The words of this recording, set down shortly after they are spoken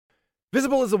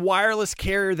Visible is a wireless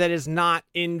carrier that is not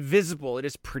invisible. It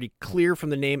is pretty clear from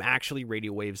the name. Actually,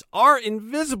 radio waves are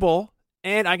invisible.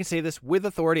 And I can say this with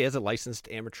authority as a licensed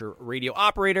amateur radio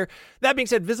operator. That being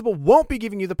said, Visible won't be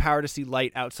giving you the power to see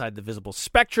light outside the visible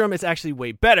spectrum. It's actually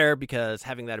way better because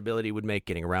having that ability would make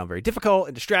getting around very difficult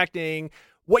and distracting.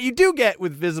 What you do get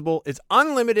with Visible is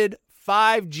unlimited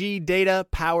 5G data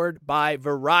powered by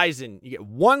Verizon. You get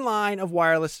one line of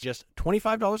wireless, just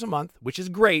 $25 a month, which is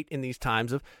great in these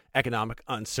times of economic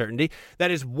uncertainty. That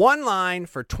is one line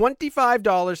for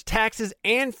 $25, taxes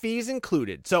and fees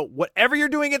included. So whatever you're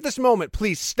doing at this moment,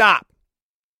 please stop.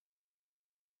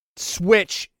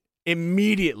 Switch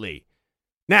immediately.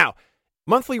 Now,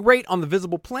 monthly rate on the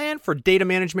Visible plan for data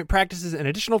management practices and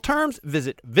additional terms,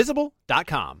 visit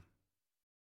visible.com.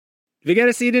 Wie geht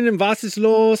es Ihnen? Was ist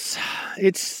los?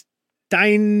 It's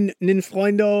deinen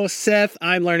Freundo, Seth.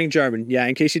 I'm learning German. Yeah,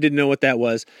 in case you didn't know what that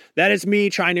was. That is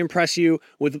me trying to impress you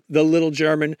with the little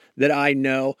German that I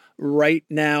know. Right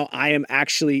now, I am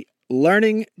actually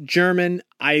learning German.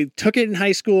 I took it in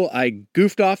high school. I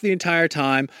goofed off the entire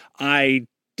time. I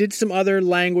did some other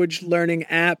language learning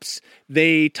apps.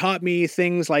 They taught me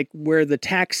things like where the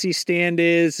taxi stand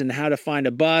is and how to find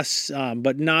a bus,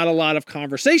 but not a lot of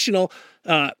conversational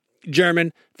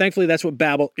German. Thankfully, that's what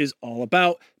Babbel is all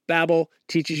about. Babbel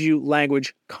teaches you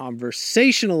language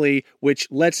conversationally, which,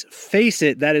 let's face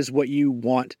it, that is what you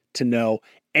want to know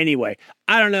anyway.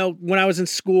 I don't know. When I was in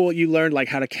school, you learned like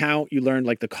how to count. You learned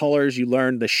like the colors. You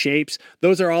learned the shapes.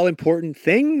 Those are all important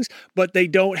things, but they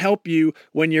don't help you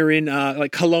when you're in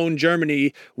like Cologne,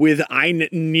 Germany with Ein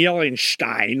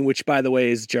Nierenstein, which, by the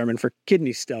way, is German for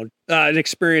kidney stone. An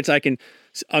experience I can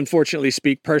unfortunately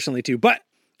speak personally to, but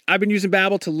I've been using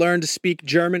Babbel to learn to speak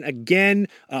German again,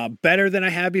 better than I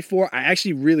have before. I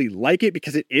actually really like it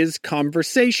because it is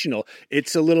conversational.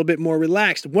 It's a little bit more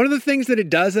relaxed. One of the things that it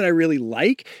does that I really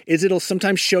like is it'll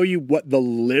sometimes show you what the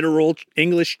literal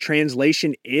English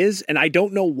translation is. And I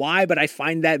don't know why, but I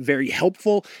find that very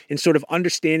helpful in sort of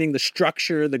understanding the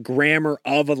structure, the grammar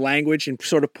of a language and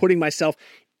sort of putting myself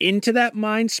into that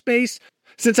mind space.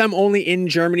 Since I'm only in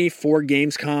Germany for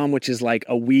Gamescom, which is like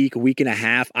a week and a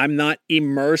half, I'm not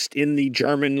immersed in the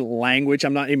German language.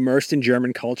 I'm not immersed in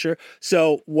German culture.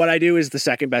 So what I do is the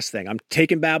second best thing. I'm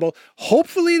taking Babbel.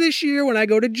 Hopefully this year when I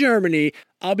go to Germany,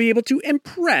 I'll be able to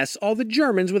impress all the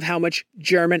Germans with how much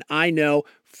German I know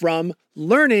from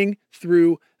learning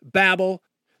through Babbel.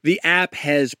 The app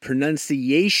has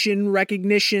pronunciation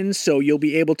recognition, so you'll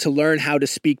be able to learn how to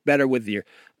speak better with your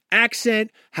accent,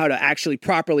 how to actually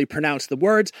properly pronounce the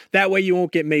words. That way you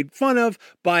won't get made fun of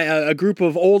by a group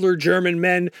of older German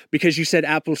men because you said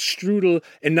Apfelstrudel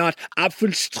and not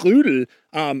Apfelstrudel.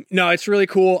 No, it's really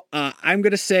cool. I'm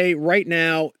going to say right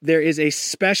now there is a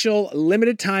special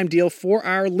limited time deal for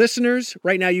our listeners.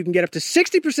 Right now you can get up to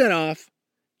 60% off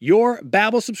your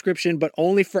Babbel subscription, but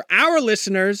only for our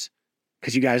listeners,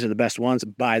 because you guys are the best ones,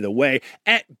 by the way,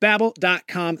 at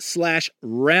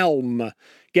babbel.com/realm.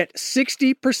 Get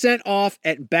 60% off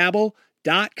at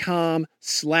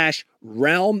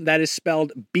babbel.com/realm. That is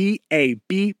spelled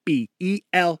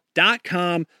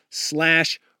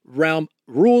BABBEL.com/realm.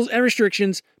 Rules and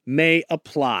restrictions may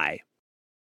apply.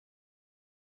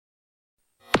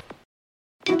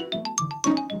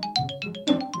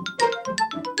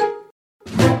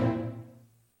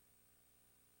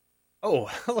 Oh,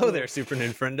 hello there, Super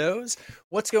Nintendos.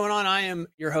 What's going on? I am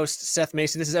your host, Seth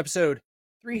Macy. This is episode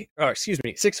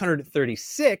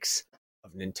 636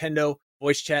 of Nintendo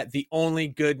Voice Chat, the only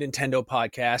good Nintendo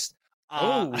podcast.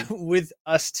 With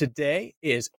us today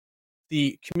is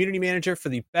the community manager for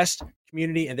the best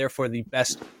community and therefore the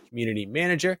best community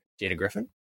manager, Jada Griffin.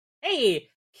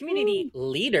 Hey, community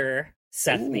leader,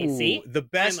 Seth Macy. The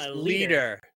best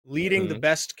leader. Leading the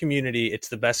best community. It's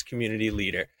the best community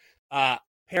leader. Per,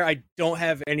 I don't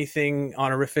have anything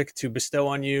honorific to bestow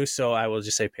on you, so I will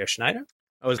just say Per Schneider.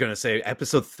 I was going to say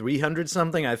episode 300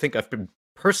 something. I think I've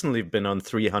personally been on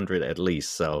 300 at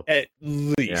least. So at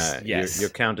least, yes. Your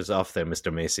count is off there,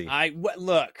 Mr. Macy.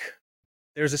 Look,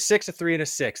 there's a 6, a 3, and a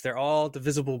 6. They're all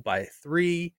divisible by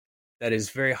 3. That is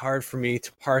very hard for me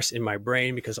to parse in my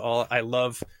brain because I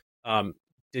love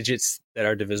digits that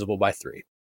are divisible by 3.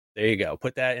 There you go.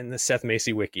 Put that in the Seth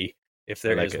Macy wiki. If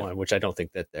there is one, which I don't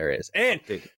think that there is. And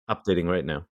updating right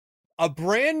now. A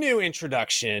brand new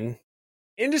introduction,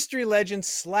 industry legend /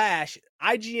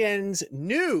 IGN's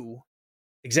new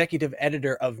executive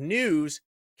editor of news,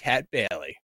 Kat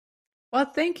Bailey. Well,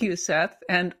 thank you, Seth.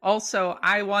 And also,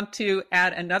 I want to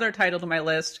add another title to my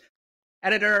list,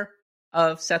 editor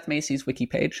of Seth Macy's wiki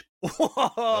page.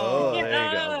 Oh, there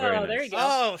you go. Very nice. There you go.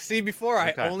 Oh, see, before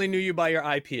I only knew you by your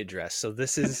IP address, so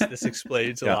this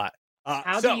explains a lot.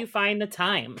 How do you find the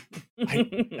time?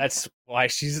 That's why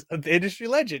she's an industry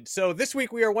legend. So this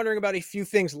week we are wondering about a few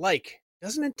things like,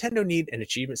 does Nintendo need an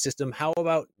achievement system? How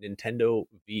about Nintendo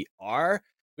VR?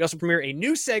 We also premiere a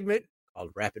new segment called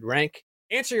Rapid Rank.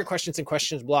 Answer your questions in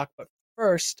questions block. But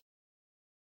first,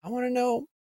 I want to know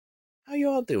how you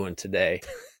all doing today.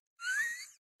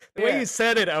 The way you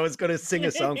said it, I was going to sing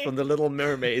a song from The Little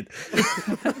Mermaid.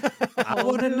 I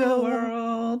want to know.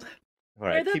 World. All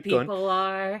right, Where the keep people going.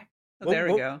 are. Oh,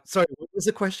 there we go. Sorry, what was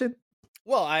the question?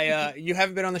 Well, you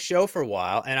haven't been on the show for a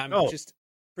while, and I'm just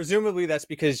presumably that's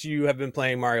because you have been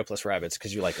playing Mario plus Rabbids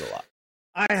because you like it a lot.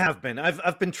 I have been.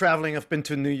 I've been traveling. I've been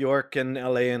to New York and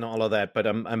LA and all of that, but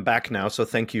I'm back now. So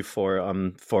thank you for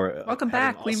Welcome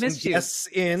back. We missed you. Yes,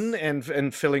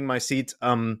 and filling my seat.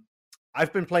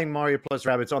 I've been playing Mario plus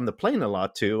Rabbids on the plane a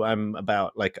lot too. I'm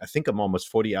about I think I'm almost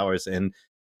 40 hours in.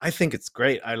 I think it's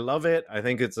great. I love it. I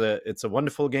think it's a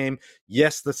wonderful game.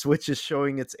 Yes, the Switch is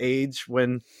showing its age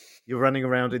when you're running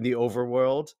around in the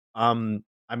overworld. I'm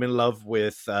in love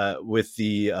with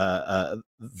the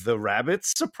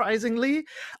rabbits. Surprisingly,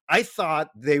 I thought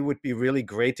they would be really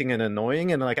grating and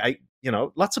annoying, and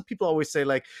lots of people always say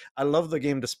I love the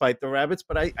game despite the rabbits,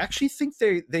 but I actually think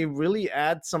they really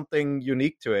add something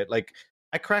unique to it.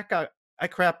 I crap up.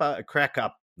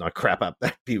 Not crap up.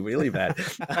 That'd be really bad.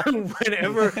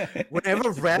 whenever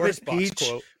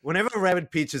Rabbit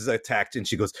Peach is attacked and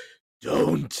she goes,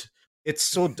 "Don't." It's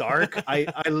so dark. I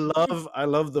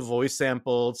love the voice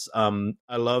samples.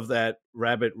 I love that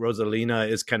Rabbit Rosalina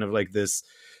is kind of like this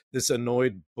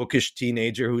annoyed bookish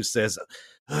teenager who says,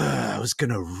 "I was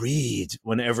gonna read"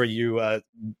 whenever you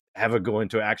have a go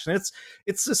into action.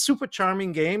 It's a super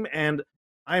charming game, and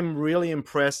I'm really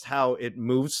impressed how it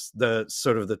moves the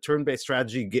sort of the turn-based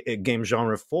strategy game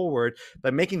genre forward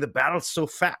by making the battles so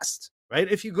fast, right?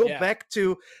 If you go back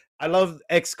to, I love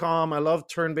XCOM, I love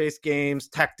turn-based games,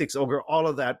 Tactics Ogre, all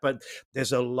of that, but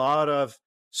there's a lot of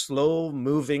slow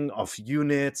moving of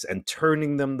units and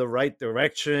turning them the right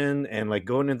direction and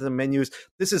going into the menus.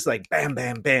 This is bam,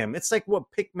 bam, bam. It's like what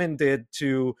Pikmin did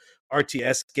to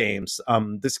RTS games.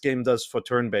 This game does for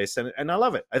turn-based, and I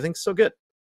love it. I think it's so good.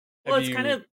 Well, it's kind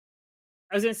of,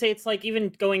 I was going to say, it's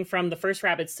even going from the first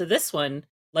Rabbids to this one,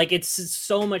 it's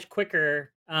so much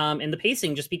quicker in the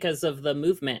pacing just because of the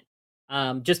movement.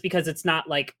 Just because it's not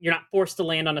you're not forced to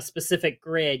land on a specific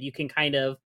grid, you can kind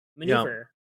of maneuver.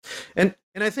 Yeah.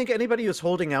 And I think anybody who's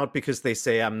holding out because they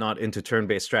say I'm not into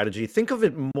turn-based strategy, think of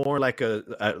it more like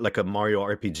a Mario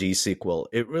RPG sequel.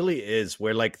 It really is,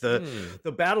 where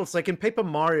the battles, in Paper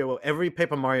Mario, every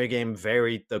Paper Mario game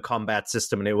varied the combat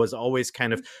system, and it was always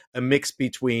kind of a mix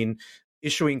between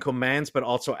issuing commands but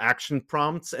also action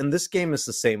prompts. And this game is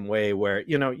the same way, where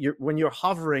when you're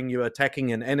hovering, you're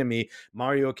attacking an enemy,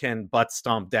 Mario can butt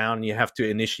stomp down, you have to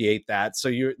initiate that,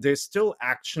 so there's still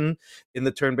action in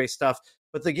the turn-based stuff,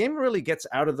 but the game really gets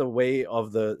out of the way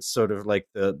of the sort of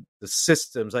the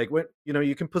systems. When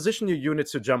you can position your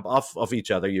units to jump off of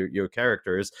each other, your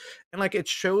characters, and it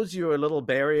shows you a little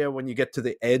barrier when you get to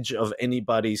the edge of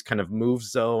anybody's kind of move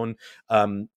zone,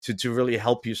 to really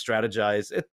help you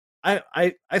strategize it.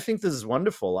 I think this is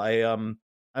wonderful.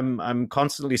 I'm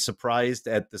constantly surprised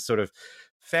at the sort of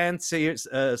fancy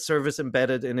service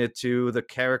embedded in it too. The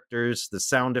characters, the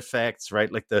sound effects, right?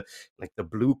 The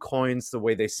blue coins, the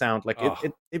way they sound.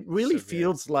 It really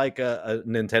feels like a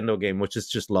Nintendo game, which is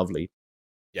just lovely.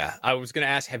 Yeah, I was going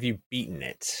to ask, have you beaten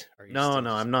it? No,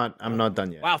 I'm not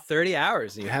done yet. Wow, 30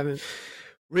 hours and you haven't.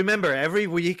 Remember, every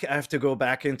week I have to go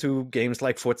back into games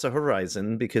like Forza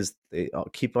Horizon because they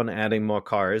keep on adding more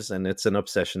cars, and it's an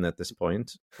obsession at this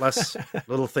point. Plus, a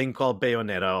little thing called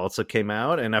Bayonetta also came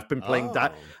out, and I've been playing.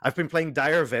 I've been playing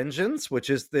Dire Vengeance, which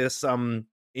is this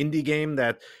indie game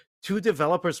that two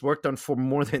developers worked on for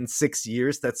more than 6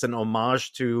 years. That's an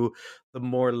homage to the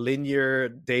more linear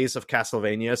days of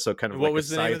Castlevania. So kind of what was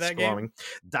the name of that game?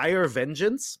 Dire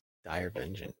Vengeance. Dire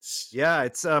Vengeance. Yeah,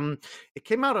 it's it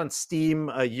came out on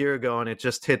Steam a year ago, and it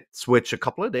just hit Switch a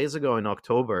couple of days ago in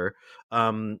October.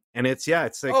 And it's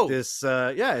it's like this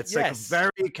it's like a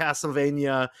very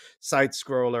Castlevania side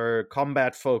scroller,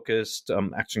 combat focused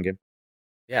action game.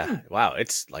 Yeah, wow,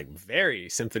 it's very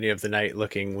Symphony of the Night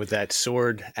looking with that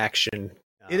sword action.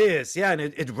 It is, yeah, and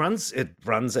it runs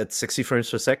at 60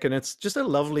 frames per second. It's just a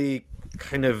lovely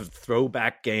kind of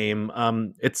throwback game.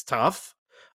 It's tough.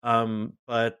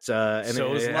 But and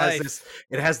so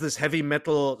it has this heavy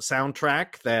metal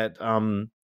soundtrack that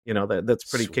that's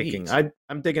pretty kicking.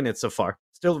 I'm digging it so far.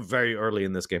 Still very early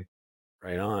in this game.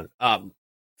 Right on.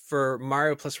 For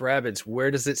Mario plus Rabbids, where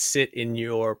does it sit in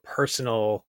your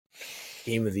personal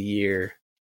game of the year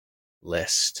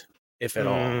list, if at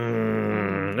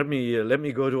all? let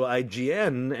me go to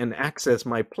IGN and access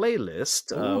my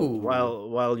playlist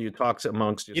while you talk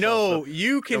amongst yourselves. You know, So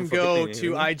you can don't forget go me.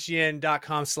 to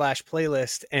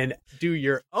IGN.com/playlist and do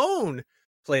your own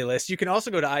playlist. You can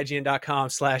also go to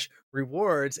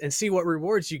IGN.com/rewards and see what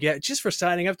rewards you get just for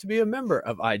signing up to be a member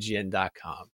of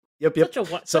IGN.com. Yep.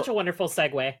 Such a wonderful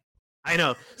segue. I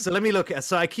know. So let me look.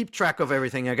 So I keep track of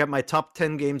everything. I got my top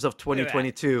 10 games of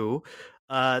 2022.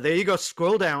 There you go.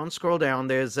 Scroll down.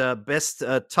 There's best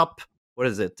top. What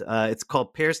is it? It's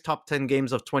called Pear's Top 10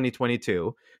 Games of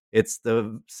 2022. It's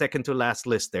the second to last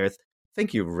list there. I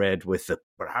think you read with the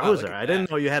browser. Wow, I didn't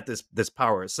know you had this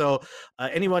power. So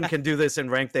anyone can do this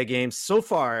and rank their games. So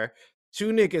far,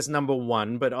 Tunic is number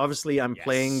 1, but obviously I'm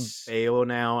playing Bayo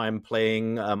now. I'm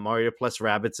playing Mario plus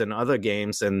Rabbids and other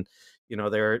games, and you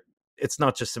know it's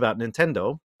not just about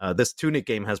Nintendo. This Tunic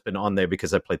game has been on there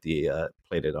because I played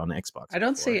it on Xbox. I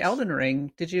don't before. see Elden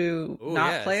Ring. Did you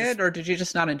not play it, or did you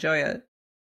just not enjoy it?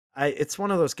 It's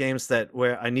one of those games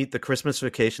where I need the Christmas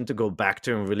vacation to go back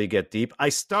to and really get deep. I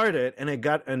started and I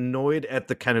got annoyed at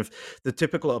the kind of the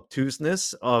typical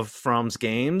obtuseness of From's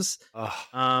games.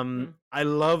 I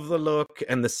love the look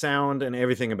and the sound and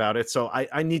everything about it. So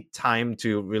I need time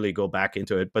to really go back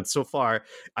into it. But so far,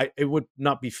 it would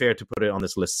not be fair to put it on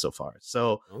this list so far.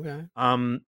 So,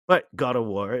 but God of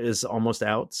War is almost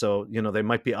out. So, you know, there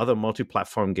might be other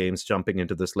multi-platform games jumping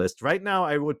into this list. Right now,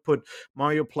 I would put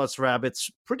Mario plus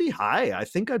Rabbids pretty high. I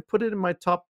think I'd put it in my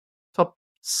top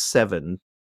 7.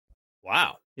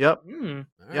 Wow. Yep.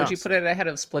 Would you put it ahead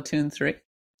of Splatoon 3?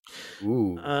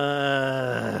 Ooh.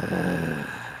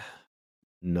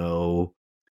 No.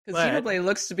 Because Xenoblade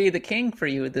looks to be the king for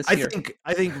you this year.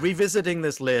 I think revisiting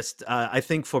this list, I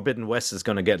think Forbidden West is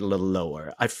going to get a little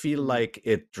lower. I feel like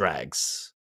it drags.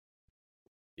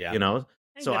 Yeah. You know?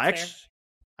 So I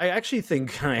actually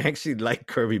think I actually like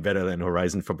Kirby better than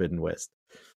Horizon Forbidden West.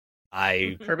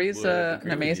 Kirby's an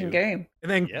amazing game.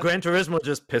 And then Gran Turismo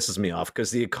just pisses me off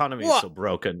because the economy is so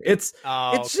broken. It's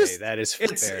just that is fair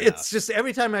it's just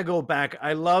every time I go back,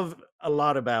 I love a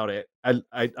lot about it.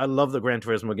 I love the Gran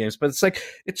Turismo games, but it's like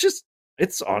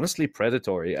it's honestly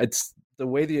predatory. It's the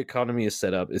way the economy is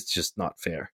set up. It's just not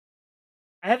fair.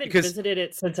 I haven't visited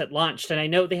it since it launched, and I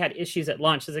know they had issues at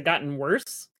launch. Has it gotten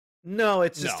worse? No,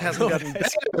 it just hasn't gotten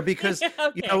better because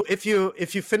you know if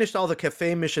you finished all the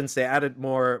cafe missions, they added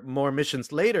more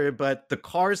missions later, but the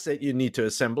cars that you need to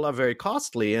assemble are very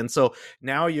costly, and so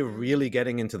now you're really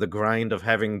getting into the grind of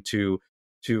having to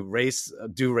do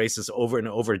races over and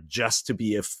over just to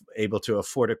be able to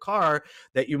afford a car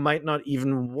that you might not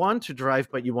even want to drive,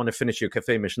 but you want to finish your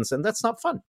cafe missions, and that's not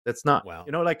fun. That's not,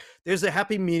 you know, like there's a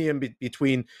happy medium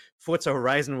between Forza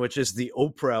Horizon, which is the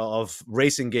Oprah of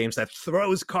racing games that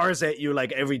throws cars at you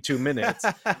like every 2 minutes,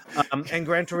 and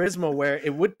Gran Turismo, where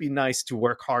it would be nice to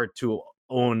work hard to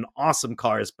own awesome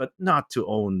cars, but not to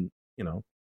own, you know,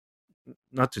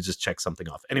 not to just check something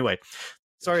off. Anyway,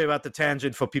 sorry about the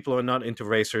tangent for people who are not into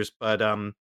racers, but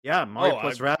Mario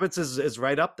plus Rabbids is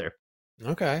right up there.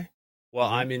 Okay. Well,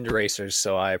 I'm into racers,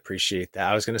 so I appreciate that.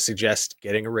 I was going to suggest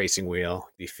getting a racing wheel.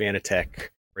 The Fanatec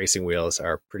racing wheels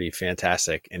are pretty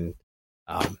fantastic, and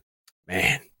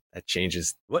man, that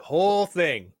changes the whole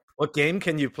thing. What game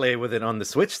can you play with it on the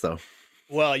Switch, though?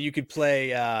 Well, you could play.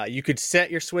 You could set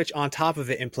your Switch on top of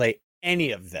it and play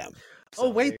any of them. So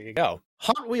wait, there you go.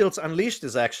 Hot Wheels Unleashed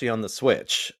is actually on the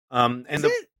Switch. And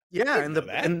the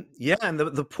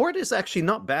port is actually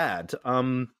not bad.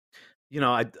 You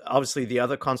know, obviously the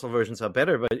other console versions are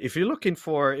better, but if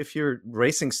you're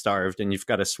racing starved and you've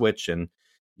got a Switch and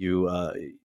you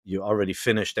already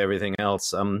finished everything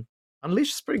else,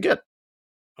 Unleashed is pretty good.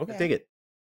 Okay, I dig it.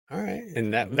 All right,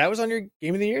 and that was on your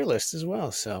Game of the Year list as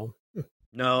well. So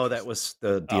no, that was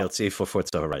the DLC for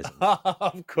Forza Horizon.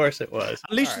 Of course it was.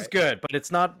 Unleashed is good, but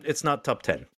it's not top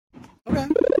 10. Okay.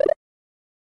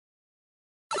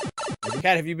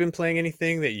 Kat, have you been playing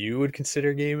anything that you would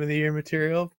consider Game of the Year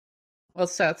material? Well,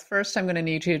 Seth, first I'm going to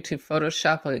need you to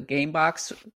Photoshop a game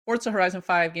box. Forza Horizon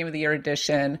 5 Game of the Year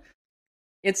Edition.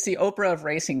 It's the Oprah of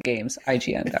racing games,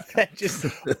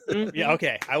 IGN.com. Yeah,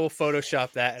 okay. I will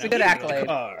Photoshop that. It's a good accolade.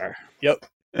 Yep.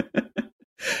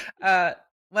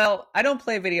 Well, I don't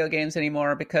play video games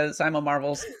anymore because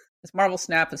this Marvel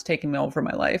Snap is taking me over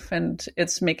my life, and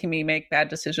it's making me make bad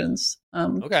decisions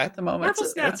at the moment. Marvel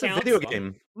Snap counts. A video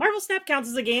game. Marvel Snap counts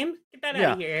as a game. Get that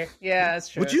out of here. Yeah, it's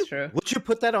true. Would you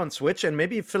put that on Switch and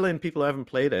maybe fill in people who haven't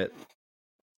played it?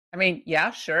 I mean,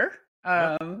 yeah, sure.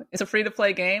 It's a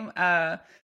free-to-play game.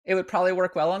 It would probably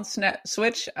work well on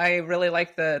Switch. I really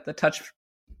like the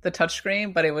touch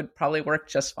screen, but it would probably work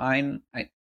just fine.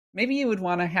 Maybe you would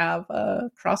want to have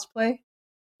crossplay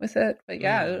with it, but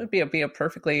yeah, it would be a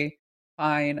perfectly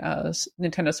fine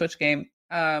Nintendo Switch game.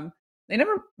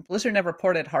 Blizzard never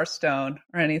ported Hearthstone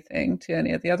or anything to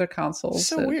any of the other consoles.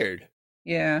 So weird.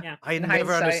 Yeah. I In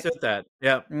never hindsight- understood that.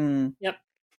 Yeah. Yep.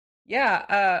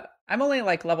 Yeah, I'm only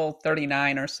like level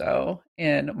 39 or so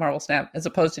in Marvel Snap, as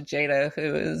opposed to Jada,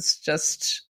 who is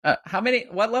just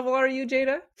what level are you,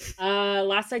 Jada?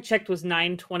 Last I checked was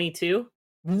 922.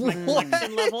 What?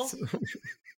 Collection level.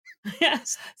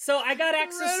 Yes. So I got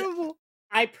access. Incredible.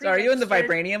 So are you in the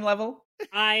pre-registered. Vibranium level?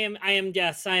 I am.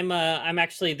 Yes, I'm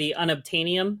actually the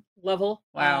unobtainium level.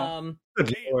 Wow.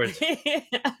 Good Lord.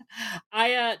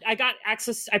 I got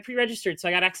access. I pre-registered, so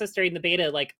I got access during the beta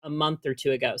like a month or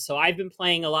two ago. So I've been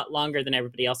playing a lot longer than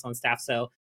everybody else on staff.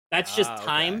 So that's just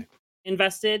time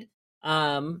invested.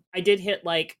 I did hit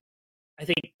like, I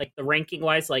think like the ranking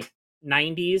wise like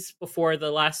 90s before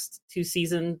the last two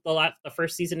season, the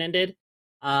first season ended.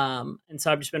 And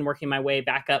so I've just been working my way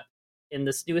back up in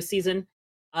this newest season.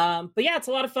 But yeah, it's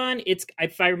a lot of fun. It's,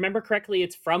 if I remember correctly,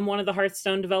 it's from one of the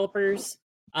Hearthstone developers.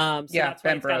 So that's why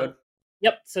Ben Brode.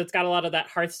 Yep. So it's got a lot of that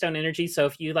Hearthstone energy. So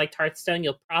if you liked Hearthstone,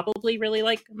 you'll probably really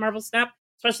like Marvel Snap,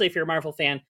 especially if you're a Marvel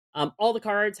fan. All the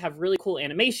cards have really cool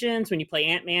animations. When you play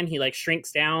Ant-Man, he like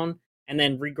shrinks down and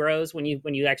then regrows when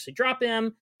you actually drop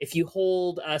him. If you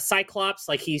hold Cyclops,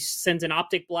 like he sends an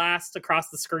optic blast across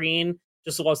the screen,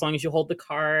 just as long as you hold the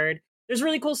card. There's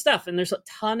really cool stuff, and there's a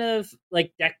ton of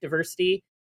like deck diversity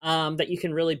that you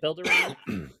can really build around.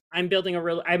 I'm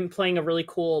playing a really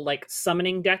cool like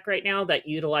summoning deck right now that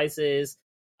utilizes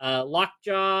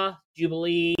Lockjaw,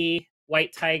 Jubilee,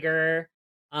 White Tiger,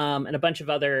 and a bunch of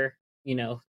other,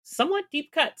 somewhat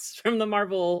deep cuts from the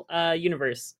Marvel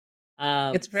universe.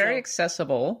 It's very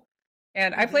accessible.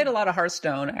 And I played a lot of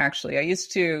Hearthstone, actually. I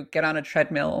used to get on a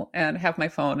treadmill and have my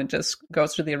phone and just go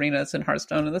through the arenas in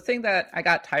Hearthstone. And the thing that I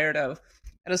got tired of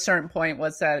at a certain point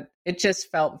was that it just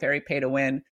felt very pay to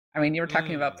win. I mean, you were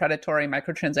talking about predatory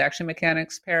microtransaction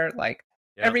mechanics, Pear. Like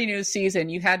every new season,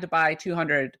 you had to buy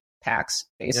 200 packs,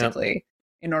 basically,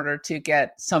 in order to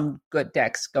get some good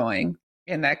decks going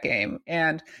in that game.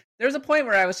 And there's a point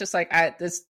where I was just like,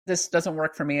 this doesn't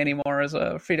work for me anymore as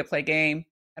a free-to-play game.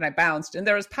 And I bounced. And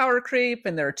there was power creep,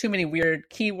 and there were too many weird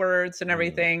keywords and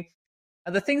everything.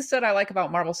 The things that I like about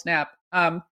Marvel Snap,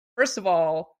 first of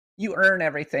all, you earn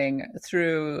everything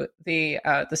through the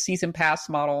season pass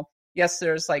model. Yes,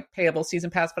 there's like payable season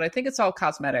pass, but I think it's all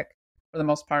cosmetic for the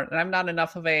most part. And I'm not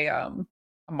enough of a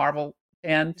Marvel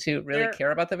fan to really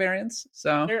care about the variants.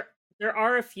 So there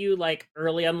are a few like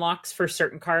early unlocks for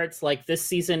certain cards. Like this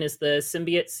season is the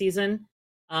symbiote season,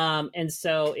 and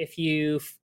so if you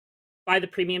buy the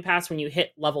premium pass when you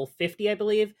hit level 50, I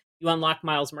believe, you unlock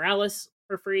Miles Morales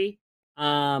for free,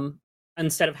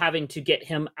 instead of having to get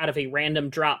him out of a random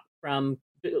drop from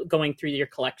going through your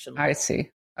collection. I see.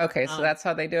 Okay, so that's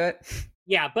how they do it.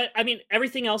 Yeah, but I mean,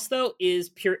 everything else though is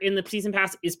pure in the season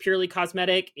pass is purely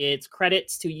cosmetic. It's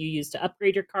credits to you use to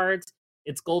upgrade your cards.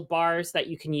 It's gold bars that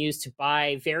you can use to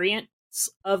buy variants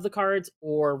of the cards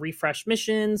or refresh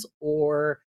missions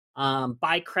or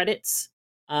buy credits.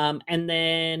 And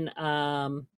then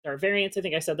there are variants. I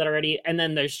think I said that already. And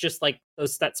then there's just like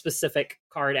that specific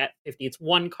card at 50. It's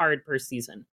one card per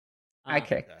season.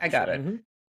 Okay, I got it. Mm-hmm.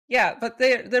 Yeah, but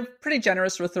they're pretty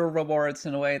generous with their rewards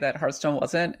in a way that Hearthstone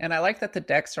wasn't. And I like that the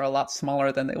decks are a lot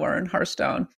smaller than they were in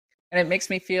Hearthstone. And it makes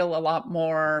me feel a lot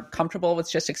more comfortable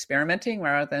with just experimenting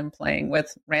rather than playing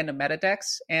with random meta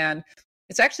decks. And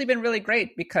it's actually been really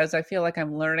great because I feel like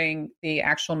I'm learning the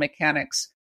actual mechanics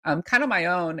kind of my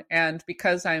own. And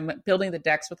because I'm building the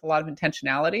decks with a lot of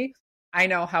intentionality, I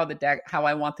know how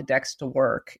I want the decks to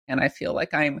work. And I feel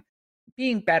like I'm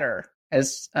being better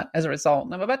as a result.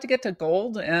 And I'm about to get to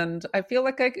gold, and I feel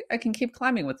like I can keep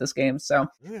climbing with this game. So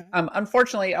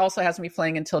unfortunately, it also has me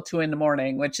playing until 2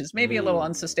 a.m, which is maybe a little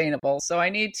unsustainable. So I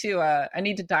need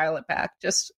to dial it back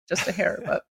just a hair.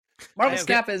 But Marvel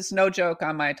Snap is no joke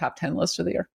on my top 10 list of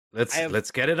the year.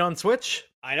 Let's get it on Switch.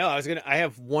 I know. I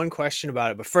have one question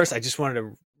about it, but first I just wanted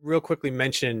to real quickly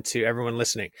mention to everyone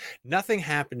listening, nothing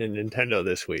happened in Nintendo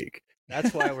this week.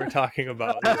 That's why we're talking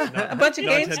about a bunch of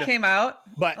games came out,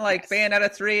 but like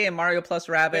Bayonetta 3 and Mario plus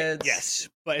Rabbids. Yes,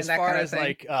 but as far as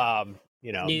like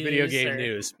news video game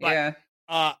news, but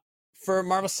for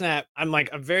Marvel Snap, I'm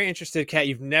very interested. Kat,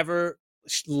 you've never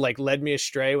led me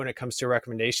astray when it comes to a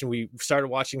recommendation. We started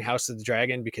watching House of the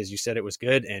Dragon because you said it was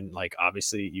good, and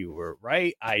obviously you were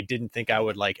right. I didn't think I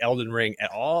would like Elden Ring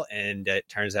at all, and it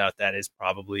turns out that is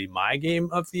probably my game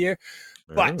of the year.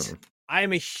 But I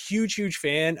am a huge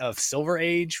fan of Silver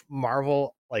Age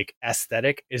Marvel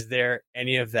aesthetic. Is there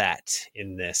any of that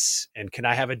in this? And can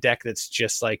I have a deck that's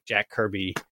just like Jack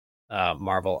Kirby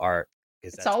Marvel art?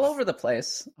 It's all over the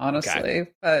place, honestly.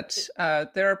 Okay. But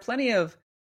there are plenty of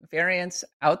variants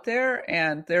out there,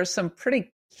 and there's some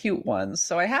pretty cute ones.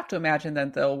 So I have to imagine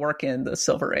that they'll work in the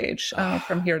Silver Age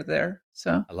from here to there.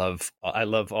 So I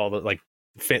love all the like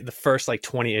the first like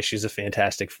 20 issues of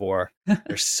Fantastic Four.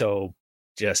 They're so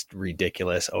just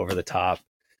ridiculous, over the top,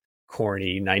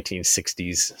 corny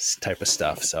 1960s type of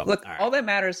stuff. So look, all that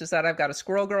matters is that I've got a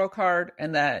Squirrel Girl card,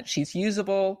 and that she's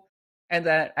usable, and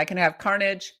that I can have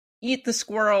Carnage eat the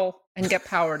squirrel and get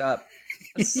powered up.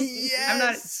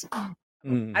 Yes.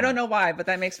 I don't know why, but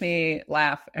that makes me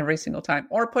laugh every single time.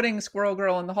 Or putting Squirrel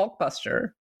Girl in the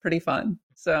Hulkbuster, pretty fun.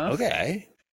 So okay,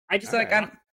 I just I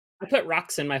put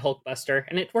rocks in my Hulkbuster,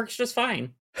 and it works just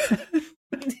fine.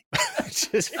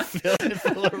 Just fill it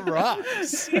full of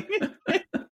rocks.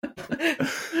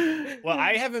 Well,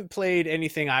 I haven't played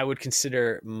anything I would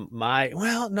consider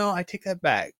no, I take that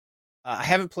back. I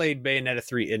haven't played Bayonetta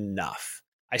 3 enough.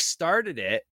 I started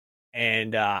it,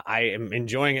 and I am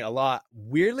enjoying it a lot.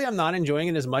 Weirdly, I'm not enjoying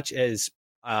it as much as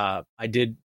I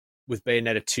did with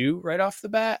Bayonetta 2 right off the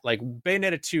bat. Like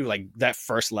Bayonetta 2, like that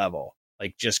first level,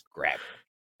 like just grabbed me.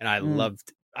 And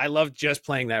I loved just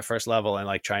playing that first level and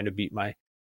like trying to beat my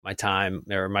time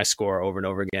or my score over and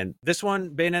over again. This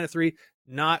one, Bayonetta 3,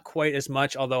 not quite as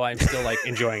much, although I'm still like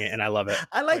enjoying it and I love it.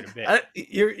 I like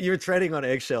you're treading on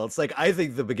eggshells. Like I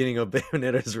think the beginning of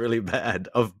Bayonetta is really bad,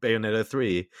 of Bayonetta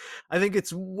 3. I think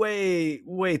it's way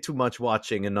too much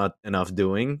watching and not enough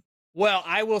doing. Well,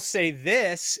 I will say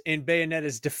this in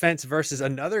Bayonetta's defense versus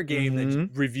another game that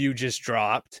review just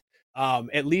dropped.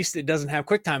 At least it doesn't have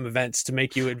QuickTime events to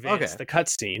make you advance the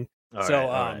cutscene.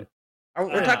 We're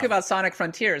talking about Sonic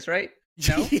Frontiers, right?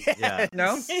 No, yes.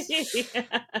 No.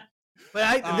 But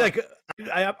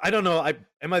I don't know.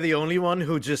 Am I the only one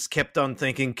who just kept on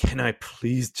thinking, can I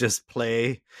please just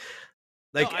play?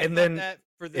 Like, no, and then that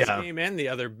for this game and the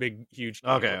other big, huge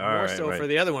game. Okay, more so for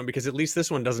the other one, because at least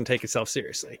this one doesn't take itself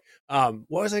seriously. What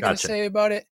was I going to say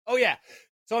about it? Oh yeah,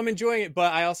 so I'm enjoying it,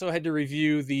 but I also had to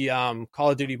review the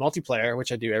Call of Duty multiplayer,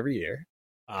 which I do every year.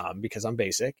 Because I'm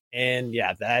basic, and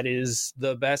yeah, that is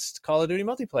the best Call of Duty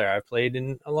multiplayer I've played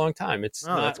in a long time. It's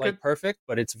not like good. Perfect,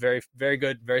 but it's very, very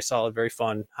good, very solid, very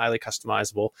fun, highly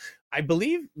customizable. I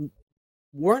believe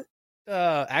weren't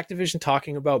Activision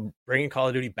talking about bringing Call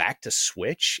of Duty back to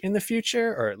Switch in the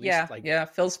future, or at least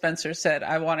Phil Spencer said,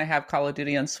 I want to have Call of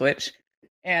Duty on Switch.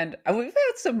 And we've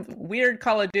had some weird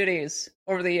Call of Duties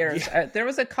over the years. There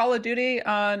was a Call of Duty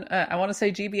on I want to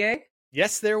say GBA.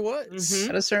 Yes, there was.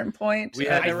 At a certain point. We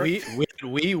had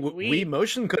Wii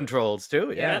motion controls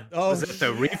too. Yeah. Was it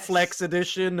the Reflex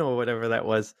edition or whatever that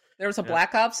was? There was a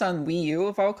Black Ops on Wii U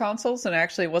of all consoles, and it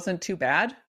actually wasn't too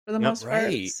bad for the most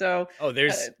part. So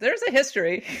there's a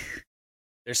history.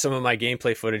 There's some of my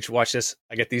gameplay footage. Watch this.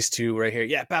 I got these two right here.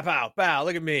 Yeah, pow, pow, pow.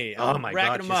 Look at me. I'm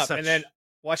racking them up. And then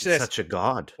watch this. Such a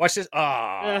god. Watch this. Oh,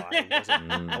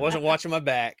 I wasn't watching my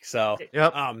back. So,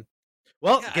 yep.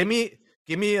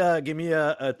 Give me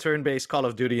a turn-based Call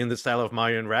of Duty in the style of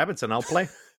Mario and Rabbids, and I'll play.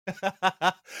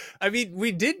 I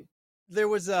mean, there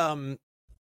was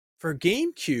for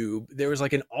GameCube, there was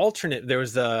like an alternate. There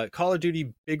was the Call of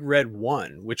Duty Big Red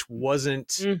 1, which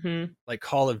wasn't like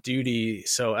Call of Duty.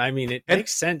 So I mean, it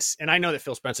makes sense. And I know that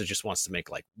Phil Spencer just wants to make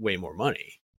like way more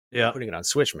money. Yeah, putting it on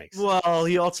Switch makes sense. Well,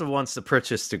 he also wants the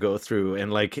purchase to go through,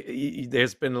 and like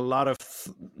there's been a lot of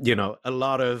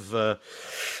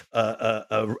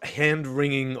hand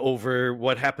wringing over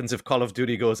what happens if Call of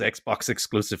Duty goes Xbox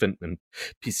exclusive and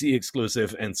PC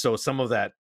exclusive, and so some of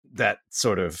that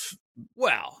sort of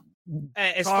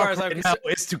as far as I'm concerned,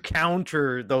 is to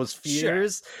counter those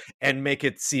fears and make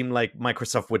it seem like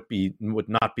Microsoft would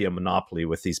not be a monopoly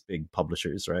with these big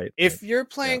publishers, right? If you're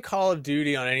playing Call of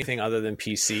Duty on anything other than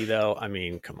PC, though, I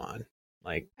mean, come on.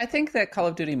 Like, I think that Call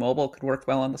of Duty Mobile could work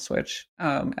well on the Switch.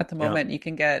 At the moment, you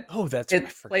can get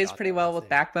it plays pretty well with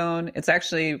Backbone. It's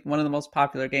actually one of the most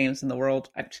popular games in the world.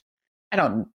 I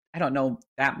don't know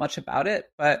that much about it,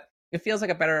 but it feels like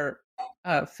a better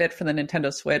fit for the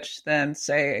Nintendo Switch than,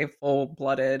 say, a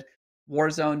full-blooded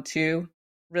Warzone 2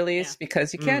 release,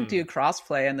 because you can't do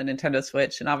crossplay on the Nintendo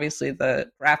Switch, and obviously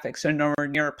the graphics are nowhere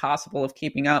near possible of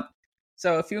keeping up.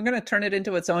 So if you're going to turn it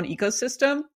into its own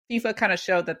ecosystem, FIFA kind of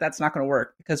showed that that's not going to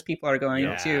work, because people are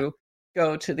going to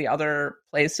go to the other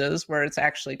places where it's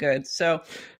actually good. So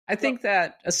I think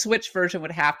that a Switch version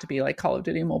would have to be like Call of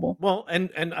Duty Mobile. Well,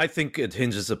 and I think it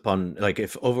hinges upon, like,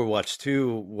 if Overwatch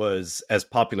 2 was as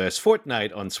popular as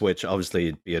Fortnite on Switch, obviously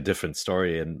it'd be a different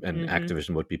story, and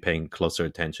Activision would be paying closer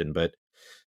attention. But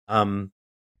I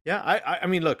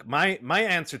mean, look, my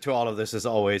answer to all of this is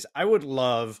always, I would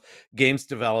love games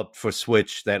developed for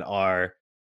Switch that are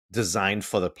designed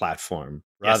for the platform,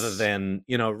 rather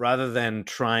than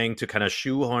trying to kind of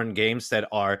shoehorn games that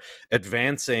are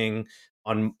advancing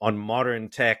on modern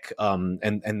tech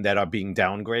and that are being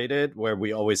downgraded, where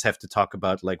we always have to talk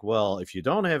about like, well, if you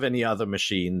don't have any other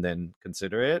machine, then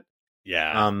consider it.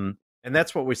 Yeah. And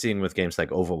that's what we're seeing with games like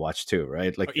Overwatch too,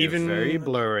 right? Like even very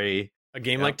blurry. A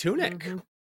game like Tunic,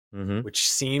 which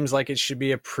seems like it should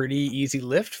be a pretty easy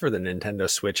lift for the Nintendo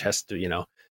Switch, has to,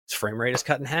 its frame rate is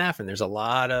cut in half and there's a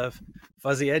lot of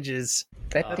fuzzy edges.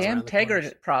 That damn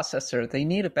Tegra processor, they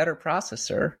need a better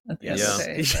processor at the end of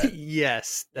the day.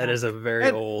 Yes, that is a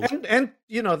very old. And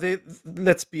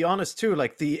let's be honest too,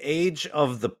 like the age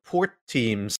of the port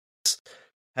teams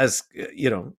has,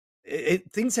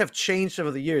 things have changed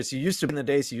over the years. You used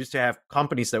to have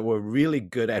companies that were really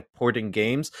good at porting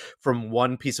games from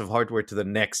one piece of hardware to the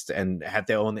next and had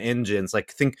their own engines.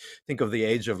 Like think of the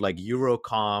age of like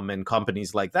Eurocom and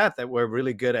companies like that were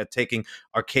really good at taking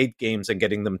arcade games and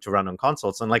getting them to run on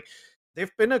consoles. And like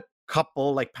there've been a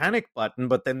couple like Panic Button,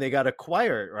 but then they got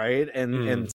acquired, right?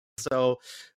 And so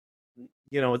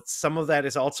some of that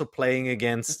is also playing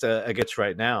against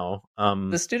right now.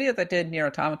 The studio that did Nier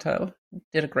Automata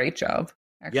did a great job,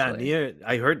 actually. Yeah, Nier.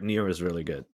 I heard Nier is really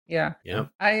good. Yeah.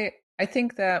 I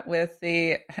think that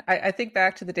I think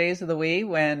back to the days of the Wii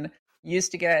when you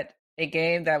used to get a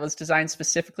game that was designed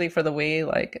specifically for the Wii.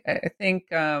 Like I think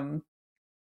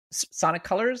Sonic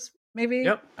Colors, maybe.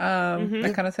 Yep.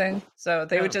 That kind of thing. So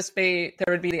there would be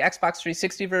the Xbox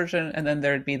 360 version, and then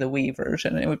there'd be the Wii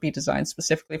version, and it would be designed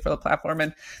specifically for the platform.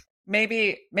 And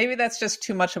maybe that's just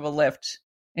too much of a lift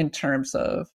in terms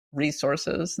of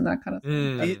resources and that kind of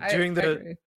thing. During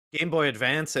the Game Boy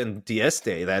Advance and DS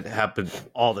day, that happened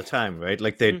all the time, right?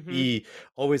 Like there'd be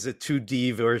always a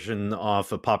 2D version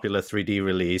of a popular 3D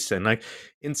release. And like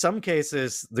in some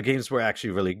cases, the games were actually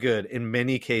really good. In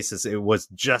many cases, it was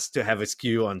just to have a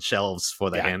SKU on shelves for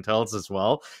the handhelds as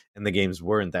well. And the games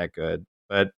weren't that good.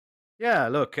 But yeah,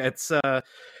 look, it's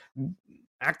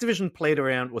Activision played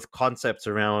around with concepts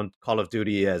around Call of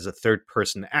Duty as a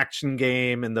third-person action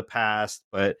game in the past,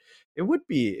 but it would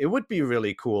be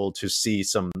really cool to see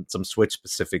some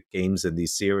Switch-specific games in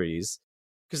these series,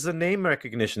 because the name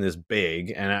recognition is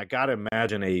big, and I gotta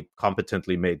imagine a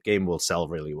competently made game will sell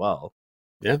really well.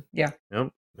 Yeah.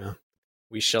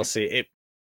 We shall see. It.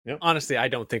 Honestly, I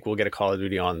don't think we'll get a Call of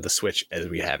Duty on the Switch as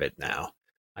we have it now.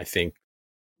 I think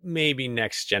maybe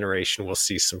next generation we'll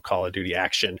see some Call of Duty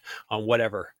action on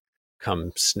whatever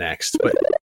comes next. But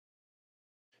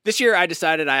this year I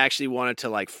decided I actually wanted to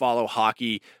like follow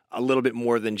hockey a little bit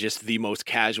more than just the most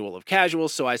casual of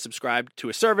casuals. So I subscribed to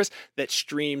a service that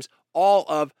streams all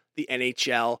of the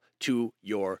NHL to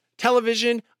your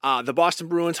television. The Boston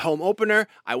Bruins home opener,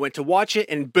 I went to watch it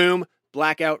and boom,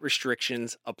 blackout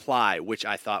restrictions apply, which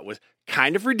I thought was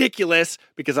kind of ridiculous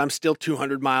because I'm still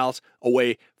 200 miles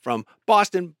away from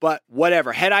Boston, but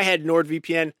whatever. Had I had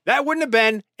NordVPN, that wouldn't have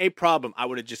been a problem. I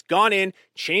would have just gone in,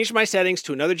 changed my settings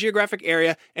to another geographic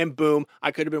area, and boom,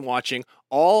 I could have been watching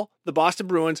all the Boston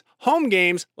Bruins home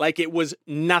games like it was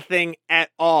nothing at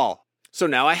all. So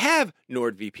now I have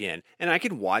NordVPN, and I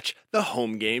can watch the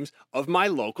home games of my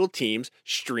local teams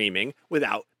streaming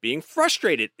without being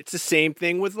frustrated. It's the same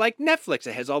thing with like Netflix.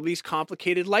 It has all these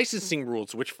complicated licensing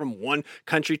rules, which from one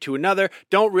country to another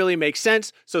don't really make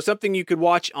sense. So something you could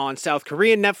watch on South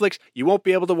Korean Netflix, you won't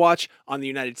be able to watch on the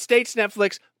United States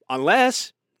Netflix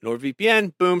unless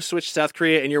NordVPN, boom, switch to South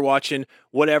Korea, and you're watching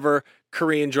whatever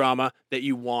Korean drama that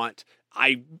you want.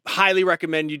 I highly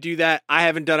recommend you do that. I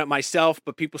haven't done it myself,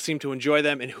 but people seem to enjoy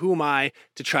them. And who am I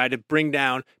to try to bring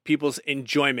down people's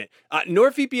enjoyment?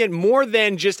 NordVPN, more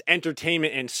than just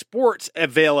entertainment and sports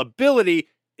availability,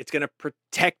 it's going to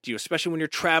protect you, especially when you're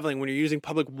traveling, when you're using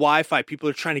public Wi-Fi. People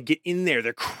are trying to get in there.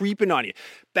 They're creeping on you.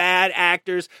 Bad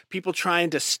actors, people trying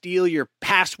to steal your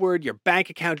password, your bank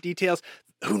account details.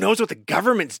 Who knows what the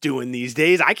government's doing these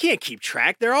days? I can't keep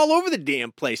track. They're all over the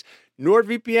damn place.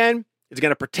 NordVPN, it's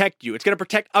going to protect you. It's going to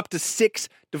protect up to 6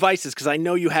 devices because I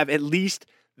know you have at least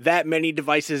that many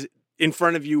devices in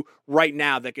front of you right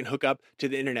now that can hook up to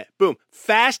the internet. Boom.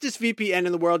 Fastest VPN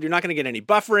in the world. You're not going to get any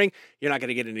buffering. You're not going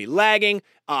to get any lagging.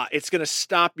 It's going to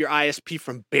stop your ISP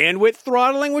from bandwidth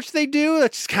throttling, which they do.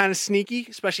 That's kind of sneaky,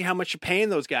 especially how much you're paying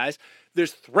those guys.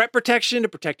 There's threat protection to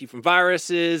protect you from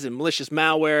viruses and malicious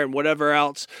malware and whatever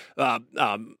else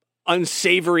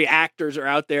unsavory actors are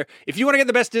out there. If you want to get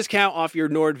the best discount off your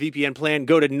NordVPN plan,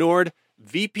 go to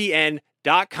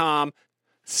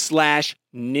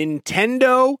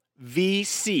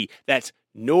nordvpn.com/NintendoVC. That's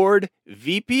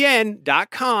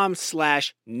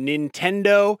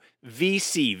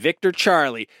nordvpn.com/NintendoVC. Victor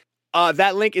Charlie.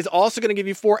 That link is also going to give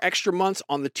you 4 extra months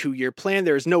on the 2-year plan.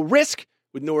 There is no risk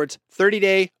with Nord's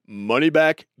 30-day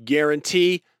money-back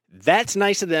guarantee. That's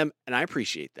nice of them, and I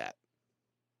appreciate that.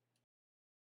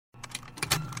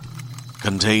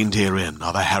 Contained herein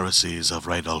are the heresies of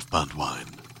Radolf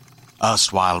Burntwine,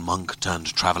 erstwhile monk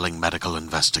turned traveling medical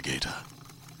investigator.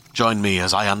 Join me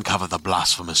as I uncover the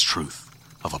blasphemous truth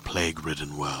of a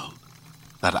plague-ridden world,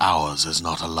 that ours is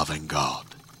not a loving God,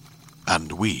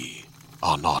 and we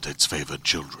are not its favored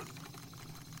children.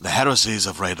 The heresies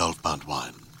of Radolf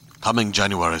Burntwine, coming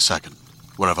January 2nd,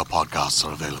 wherever podcasts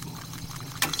are available.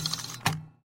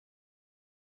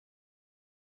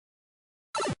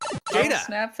 Jada,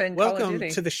 Snap and Call of welcome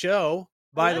Duty. to the show.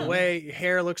 By the Hello. way, your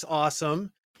hair looks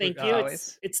awesome. Thank you.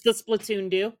 Always. It's the Splatoon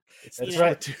do. That's You know,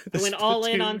 right. I went all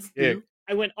in on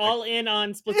I went all in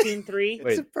on Splatoon 3.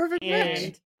 Wait, It's a perfect match.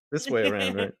 and this way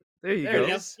around, right? There you There go. it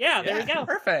yeah, is. there we go.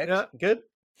 Perfect. Yeah, good.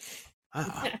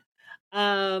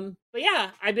 But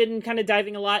yeah, I've been kind of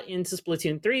diving a lot into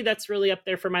Splatoon 3. That's really up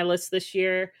there for my list this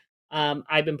year.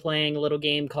 I've been playing a little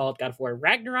game called God of War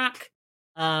Ragnarok.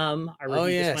 Our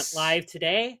review just went live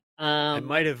today. I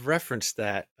might have referenced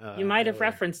that. You might have earlier.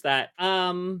 referenced that.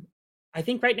 I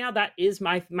think right now that is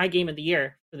my game of the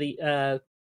year for the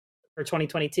for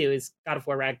 2022 is God of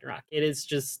War Ragnarok. It is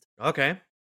just Okay.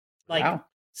 like Wow.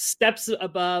 steps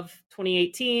above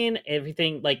 2018.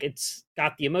 Everything, like, it's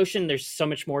got the emotion. There's so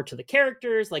much more to the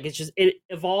characters. Like, it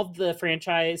evolved the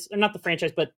franchise, or not the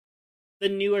franchise, but the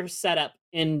newer setup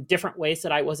in different ways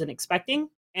that I wasn't expecting,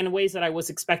 and ways that I was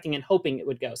expecting and hoping it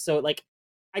would go. So like,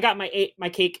 I got my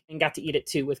cake and got to eat it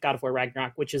too with God of War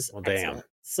Ragnarok, which is Well, damn. excellent.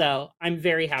 So I'm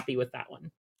very happy with that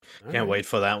one. Can't wait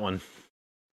for that one.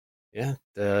 Yeah.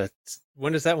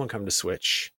 When does that one come to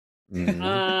Switch? Mhm.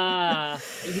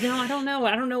 I don't know.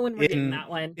 I don't know when we're getting that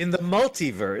one. In the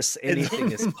multiverse,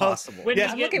 anything is possible. When Yeah,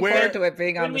 I'm we get looking where- forward to it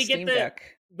being when on the we get Steam the-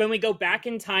 Deck. When we go back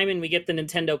in time and we get the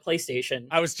Nintendo PlayStation,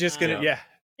 I was just gonna. Yeah.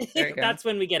 There you go. that's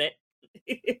when we get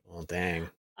it. Well, dang.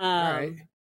 Um, right.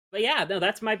 But yeah, no,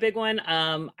 that's my big one.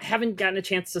 I haven't gotten a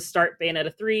chance to start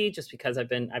Bayonetta 3 just because I've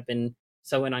been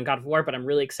so in on God of War, but I'm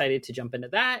really excited to jump into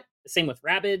that. Same with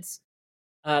Rabbids.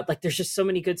 Like, there's just so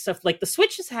many good stuff. Like, the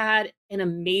Switch has had an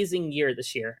amazing year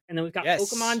this year, and then we've got Yes.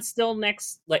 Pokemon still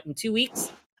next, like, in 2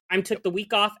 weeks. I took the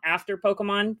week off after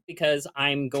Pokemon because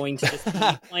I'm going to just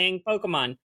be playing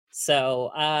Pokemon.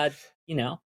 So, I'll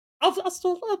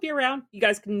be around. You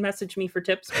guys can message me for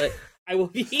tips, but I will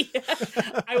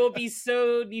be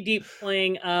so knee deep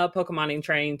playing Pokemon and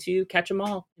trying to catch them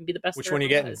all and be the best. Which there one are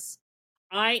you ever getting? was.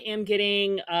 I am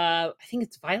getting I think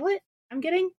it's Violet. I'm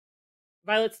getting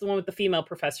Violet's the one with the female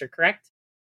professor, correct?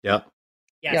 Yep.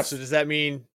 Yes. So does that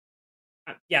mean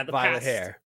Yeah, the violet past.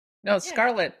 hair? No,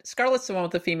 Scarlet. Scarlet's the one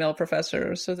with the female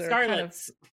professor. So they're kind of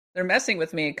Scarlet's. they're messing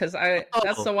with me because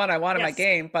that's the one I want in my Yes.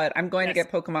 game, but I'm going to Yes.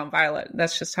 get Pokemon Violet.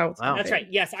 That's just how it's Wow. gonna That's be. right.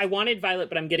 Yes, I wanted Violet,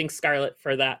 but I'm getting Scarlet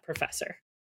for that professor.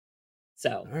 So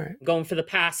All right. I'm going for the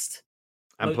past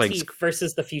I'm playing. motif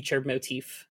versus the future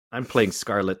motif. I'm playing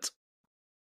Scarlet.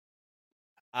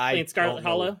 I Playing Scarlet don't know.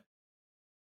 Hollow.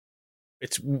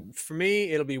 It's for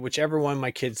me. It'll be whichever one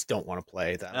my kids don't want to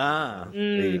play. That Ah, there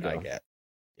you I go. get.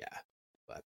 Yeah,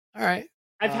 but all right.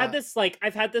 I've had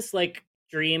this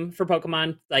dream for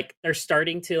Pokemon. Like, they're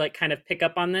starting to like kind of pick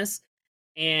up on this.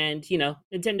 And,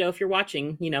 Nintendo, if you're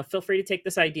watching, feel free to take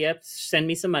this idea, send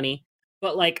me some money.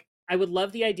 But like, I would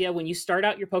love the idea when you start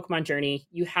out your Pokemon journey,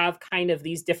 you have kind of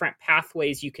these different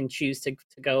pathways you can choose to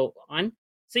go on.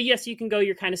 So yes, you can go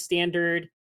your kind of standard,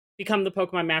 become the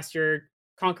Pokemon master,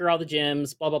 conquer all the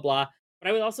gyms, blah, blah, blah. But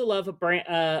I would also love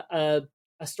a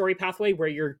story pathway where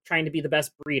you're trying to be the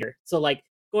best breeder. So like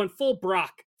going full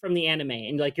Brock from the anime,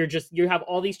 and like you have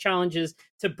all these challenges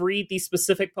to breed these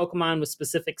specific Pokemon with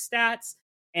specific stats,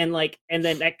 and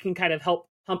then that can kind of help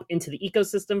pump into the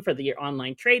ecosystem for your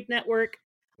online trade network.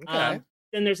 Okay.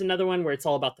 Then there's another one where it's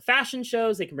all about the fashion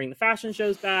shows. They can bring the fashion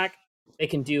shows back. They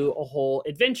can do a whole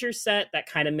adventure set that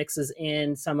kind of mixes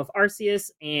in some of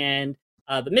Arceus and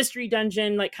the mystery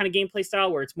dungeon, like, kind of gameplay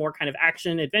style, where it's more kind of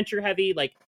action adventure heavy.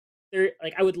 Like,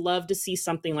 I would love to see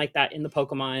something like that in the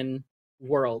Pokemon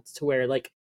world, to where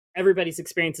like everybody's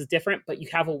experience is different, but you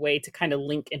have a way to kind of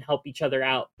link and help each other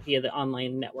out via the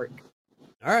online network.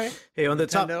 All right. Hey, on the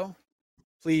top. Nintendo,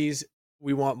 please,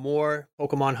 we want more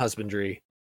Pokemon husbandry.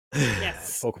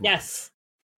 Yes. Pokemon. Yes.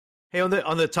 Hey, on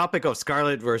the topic of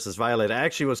Scarlet versus Violet, I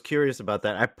actually was curious about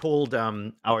that. I pulled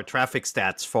our traffic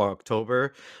stats for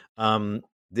October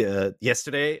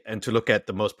yesterday, and to look at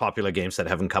the most popular games that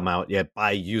haven't come out yet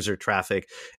by user traffic,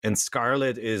 and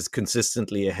Scarlet is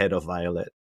consistently ahead of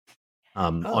Violet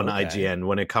on okay. IGN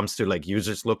when it comes to like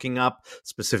users looking up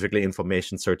specifically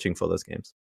information searching for those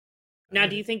games. Now,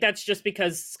 do you think that's just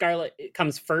because Scarlet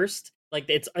comes first Like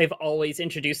I've always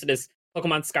introduced it as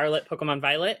Pokemon Scarlet, Pokemon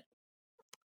Violet.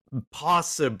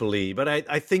 Possibly, but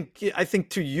I think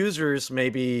to users,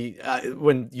 maybe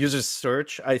when users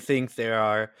search, I think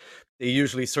they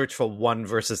usually search for one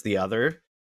versus the other.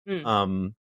 Hmm.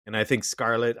 And I think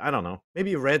Scarlet, I don't know,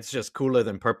 maybe Red's just cooler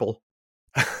than Purple.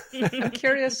 I'm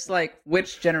curious, like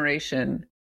which generation,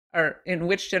 or in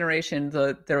which generation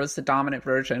there was the dominant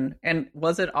version, and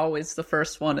was it always the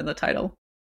first one in the title?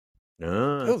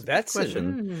 Oh, that's a good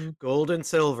question. Gold and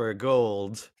silver,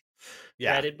 gold.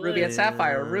 Yeah, Red and blue. Ruby and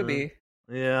Sapphire, Ruby.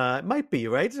 Yeah, it might be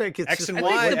right. Like it's X just, and I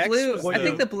Y. think the blue. X I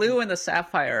think the blue and the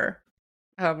Sapphire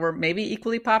were maybe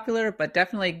equally popular, but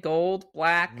definitely Gold,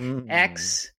 Black,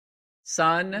 X,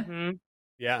 Sun, Mhm.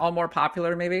 Yeah. all more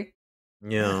popular. Maybe.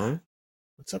 Yeah.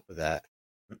 What's up with that?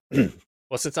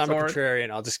 Well, since I'm Sword. a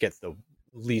contrarian, I'll just get the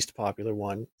least popular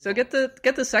one. So get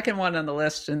the second one on the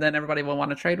list, and then everybody will want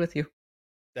to trade with you.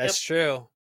 That's true.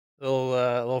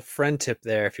 Little friend tip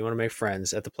there if you want to make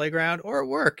friends at the playground or at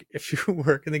work if you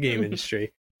work in the game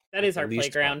industry. That is our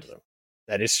Least playground. popular.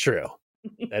 That is true.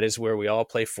 That is where we all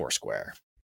play Foursquare.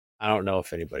 I don't know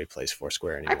if anybody plays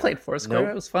Foursquare anymore. I played Foursquare.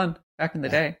 Nope. It was fun back in the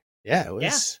day. Yeah, it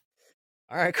was.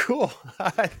 All right, cool. I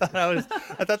thought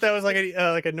that was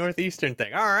like a northeastern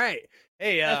thing. All right.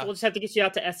 Hey, We'll just have to get you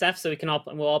out to SF so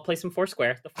we'll all play some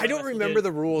Foursquare. The four I of don't us will do remember it.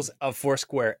 the rules of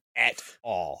Foursquare at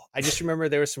all. I just remember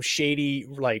there was some shady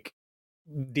like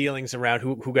dealings around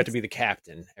who got to be the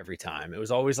captain every time. It was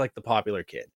always like the popular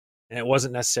kid, and it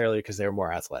wasn't necessarily because they were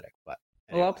more athletic. But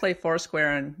We'll all play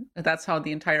Foursquare, and that's how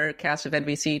the entire cast of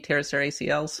NVC tears their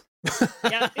ACLs.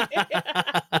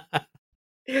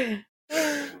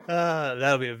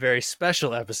 That'll be a very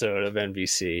special episode of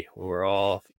NVC where we're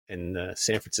all in the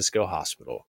San Francisco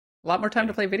hospital. A lot more time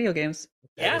to play video games.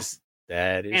 Yeah.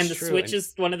 That is And the true. Switch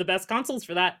is one of the best consoles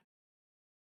for that.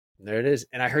 There it is.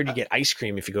 And I heard you get ice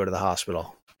cream if you go to the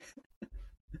hospital.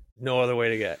 No other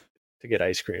way to get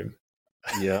ice cream.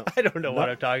 Yeah. I don't know what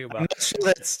I'm talking about. I'm not sure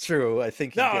that's true. I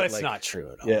think you No, get, it's like, not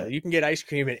true at all. Yeah. You can get ice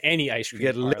cream at any ice You cream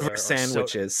get parlor liver or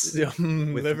sandwiches with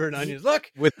liver and onions.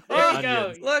 Look, with There you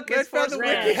onions. go. Look, I it's found the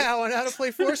Foursquare. WikiHow on how to play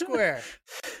Foursquare.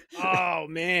 Oh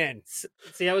man!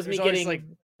 See, that was me There's always, getting like,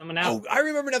 someone out. Oh, I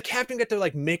remember now. The captain got to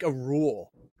like make a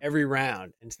rule every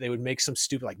round, and so they would make some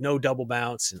stupid like no double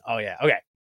bounce, and okay.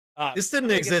 This didn't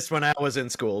exist when I was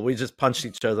in school. We just punched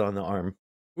each other on the arm.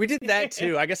 We did that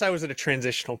too. I guess I was at a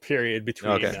transitional period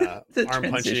between Okay. The arm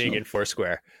punching transitional. and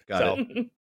Foursquare. Got it. So,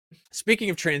 speaking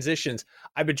of transitions,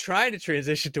 I've been trying to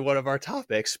transition to one of our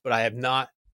topics, but I have not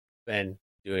been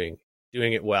doing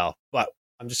it well. But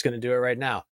I'm just going to do it right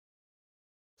now.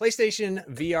 PlayStation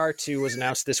VR 2 was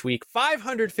announced this week,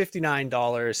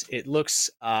 $559. It looks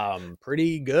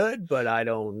pretty good, but I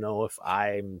don't know if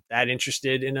I'm that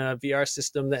interested in a VR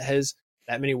system that has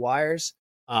that many wires.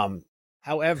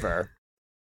 However,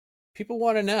 people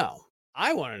want to know.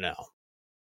 I want to know.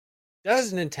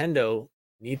 Does Nintendo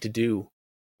need to do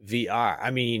VR?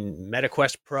 I mean,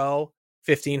 MetaQuest Pro,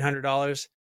 $1,500.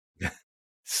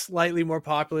 Slightly more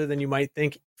popular than you might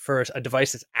think for a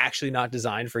device that's actually not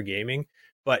designed for gaming.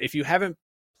 But if you haven't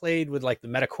played with like the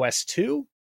MetaQuest 2,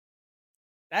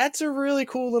 that's a really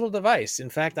cool little device.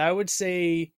 In fact, I would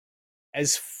say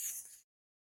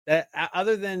that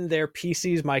other than their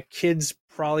PCs, my kids'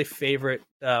 probably favorite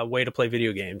way to play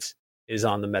video games is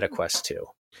on the MetaQuest 2.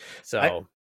 So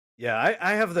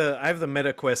I have the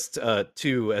MetaQuest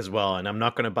 2 as well, and I'm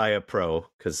not going to buy a Pro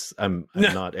because I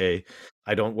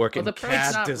don't work in the Pro's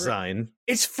CAD not design.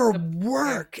 it's for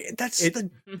work. That's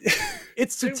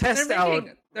It's to test out.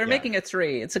 They're making a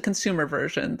 3. It's a consumer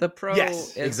version. The Pro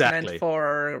Yes, is exactly. meant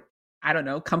for, I don't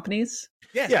know, companies.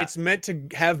 Yeah, it's meant to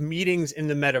have meetings in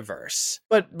the metaverse.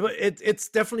 But it's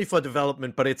definitely for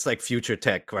development, but it's like future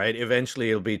tech, right? Eventually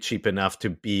it'll be cheap enough to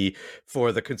be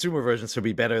for the consumer versions to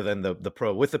be better than the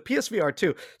Pro. With the PSVR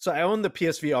 2, so I own the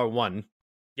PSVR 1.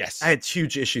 Yes. I had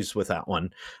huge issues with that one.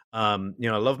 I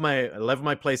love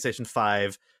my PlayStation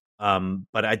 5.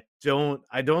 But I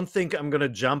don't think I'm gonna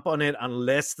jump on it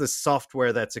unless the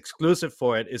software that's exclusive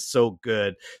for it is so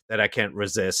good that I can't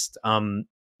resist.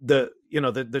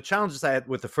 The challenges I had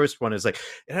with the first one is like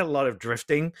it had a lot of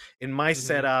drifting in my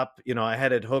setup. I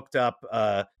had it hooked up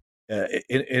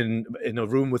in a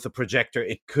room with a projector.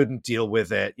 It couldn't deal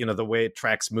with it. The way it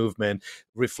tracks movement,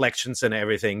 reflections, and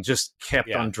everything just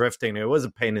kept on drifting. It was a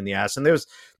pain in the ass, and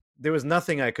there was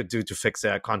nothing I could do to fix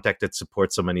it. I contacted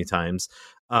support so many times.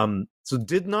 So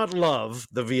did not love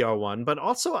the VR one, but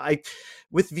also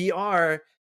with VR,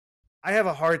 I have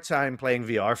a hard time playing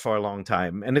VR for a long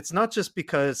time. And it's not just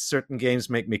because certain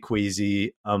games make me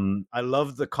queasy. I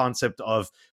love the concept of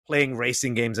playing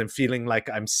racing games and feeling like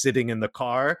I'm sitting in the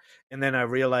car. And then I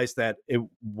realized that it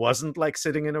wasn't like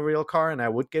sitting in a real car and I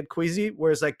would get queasy.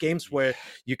 Whereas like games where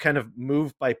you kind of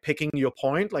move by picking your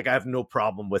point, like I have no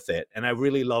problem with it. And I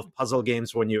really love puzzle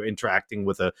games when you're interacting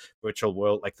with a virtual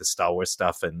world, like the Star Wars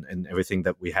stuff and everything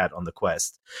that we had on the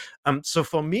Quest. So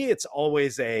for me, it's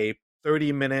always a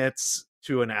 30 minutes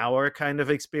to an hour kind of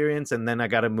experience. And then I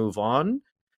got to move on.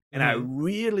 And I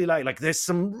really like there's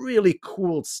some really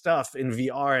cool stuff in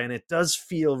VR and it does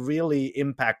feel really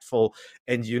impactful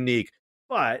and unique.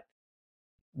 But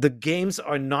the games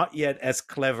are not yet as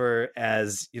clever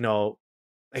as,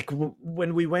 like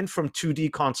when we went from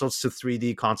 2D consoles to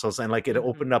 3D consoles and like it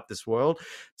opened up this world,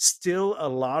 still a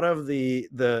lot of the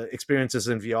experiences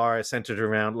in VR are centered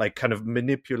around like kind of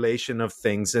manipulation of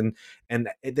things and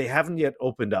they haven't yet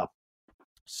opened up.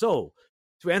 So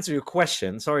to answer your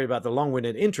question, sorry about the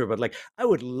long-winded intro, but like I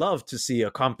would love to see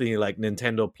a company like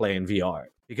Nintendo play in VR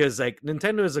because like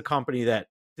Nintendo is a company that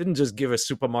didn't just give us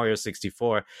Super Mario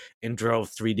 64 and drove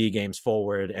 3D games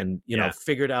forward and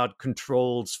figured out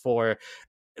controls for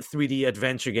 3D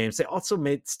adventure games. They also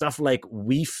made stuff like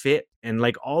Wii Fit and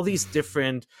like all these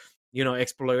different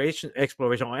exploration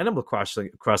or Animal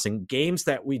Crossing games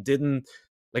that we didn't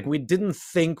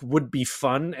think would be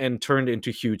fun and turned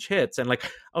into huge hits. And like,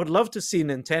 I would love to see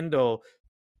Nintendo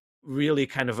really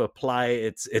kind of apply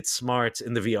its smarts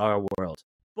in the VR world,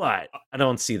 but I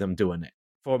don't see them doing it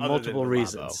for multiple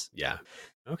reasons. Yeah.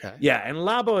 Okay. Yeah, and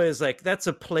Labo is like that's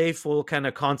a playful kind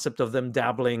of concept of them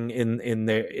dabbling in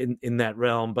that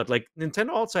realm. But like Nintendo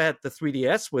also had the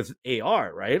 3DS with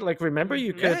AR, right? Like remember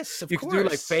you could do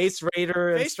like Face Raider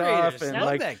and stuff, and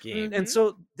like that game. And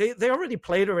so they already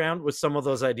played around with some of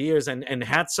those ideas and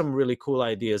had some really cool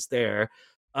ideas there.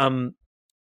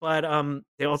 But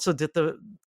they also did the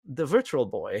Virtual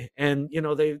Boy, and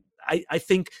I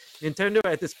think Nintendo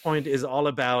at this point is all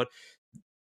about.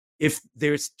 If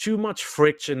there's too much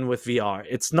friction with VR,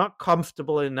 it's not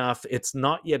comfortable enough, it's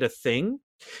not yet a thing.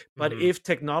 But if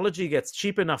technology gets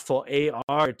cheap enough for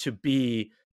AR to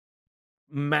be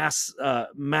mass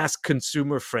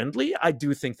consumer friendly, I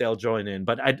do think they'll join in.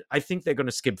 But I think they're going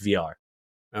to skip VR.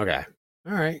 Okay.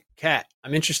 All right. Kat,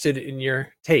 I'm interested in your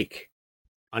take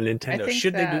on Nintendo.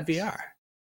 Should they do VR?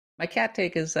 My cat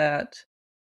take is that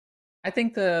I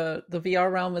think the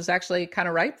VR realm is actually kind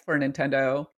of ripe for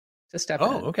Nintendo to step in.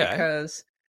 Okay. Because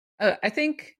I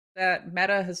think that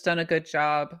Meta has done a good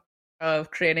job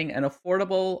of creating an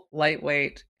affordable,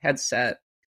 lightweight headset.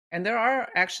 And there are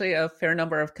actually a fair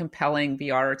number of compelling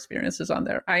VR experiences on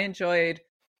there. I enjoyed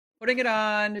putting it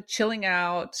on, chilling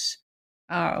out,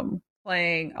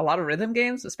 playing a lot of rhythm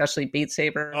games, especially Beat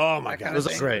Saber. Oh my God,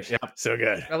 those are great. Yeah, so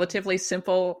good. Relatively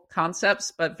simple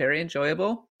concepts, but very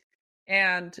enjoyable.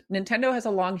 And Nintendo has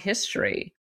a long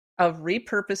history of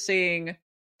repurposing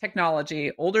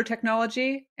technology, older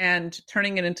technology, and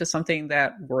turning it into something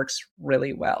that works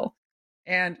really well.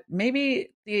 And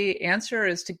maybe the answer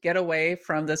is to get away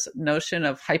from this notion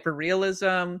of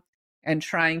hyperrealism and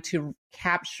trying to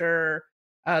capture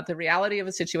the reality of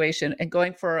a situation and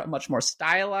going for a much more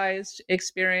stylized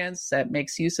experience that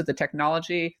makes use of the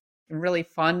technology in really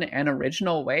fun and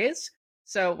original ways.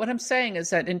 So what I'm saying is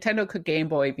that Nintendo could Game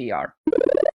Boy VR.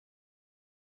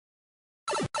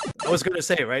 I was going to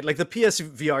say, right, like the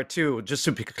PSVR 2, just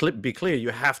to be clear, you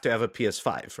have to have a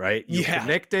PS5, right? You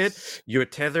connect it, you're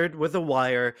tethered with a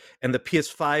wire, and the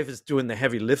PS5 is doing the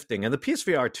heavy lifting. And the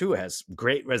PSVR 2 has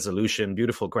great resolution,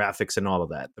 beautiful graphics, and all of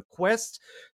that. The Quest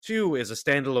 2 is a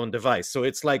standalone device, so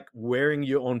it's like wearing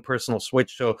your own personal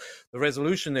Switch. So the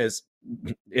resolution is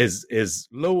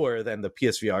lower than the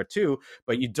PSVR 2,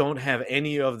 but you don't have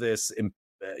any of this,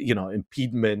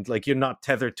 impediment. Like you're not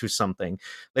tethered to something.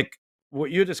 Like what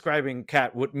you're describing,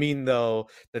 Kat, would mean, though,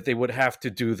 that they would have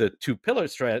to do the two-pillar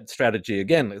strategy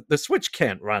again. The Switch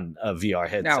can't run a VR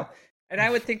headset. No, and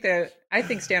I think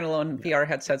standalone VR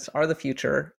headsets are the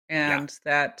future, and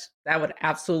that would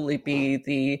absolutely be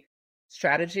the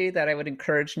strategy that I would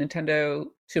encourage Nintendo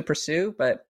to pursue.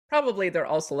 But probably they're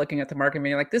also looking at the market and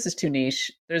being like, this is too niche.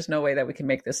 There's no way that we can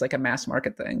make this like a mass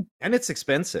market thing. And it's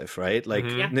expensive, right? Like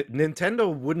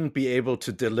Nintendo wouldn't be able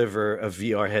to deliver a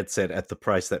VR headset at the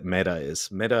price that Meta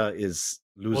is. Meta is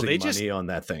losing money on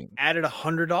that thing. Added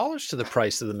 $100 to the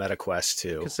price of the Meta Quest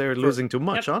 2. Because they're losing too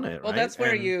much on it, well, right?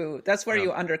 that's where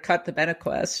you undercut the Meta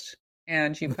Quest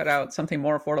and you put out something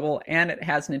more affordable and it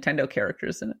has Nintendo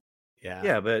characters in it.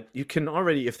 Yeah, but you can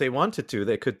already, if they wanted to,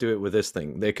 they could do it with this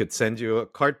thing. They could send you a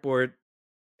cardboard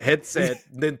headset,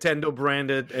 Nintendo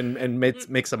branded, and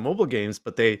make some mobile games,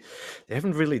 but they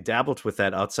haven't really dabbled with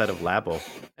that outside of Labo.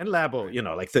 And Labo,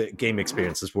 like the game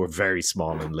experiences were very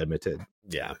small and limited.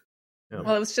 Yeah. Yeah.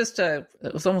 Well,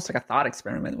 it was almost like a thought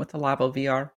experiment with the Labo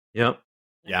VR. Yeah.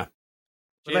 Yeah.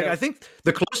 But, like, I think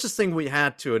the closest thing we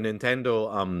had to a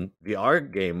Nintendo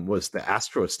VR game was the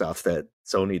Astro stuff that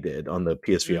Sony did on the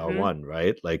PSVR 1,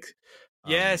 right? Like,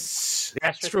 Yes. the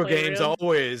Astro games Playroom.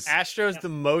 always. Astro's the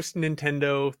most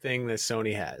Nintendo thing that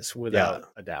Sony has, without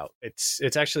a doubt.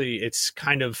 It's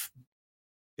kind of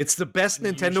It's the best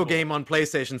unusual. Nintendo game on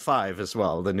PlayStation 5 as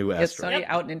well, the new Yes, Astro. Sony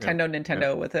out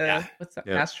Nintendo with the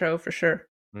Astro for sure.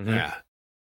 Mhm. yeah.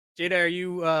 Jada, are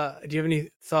you? Do you have any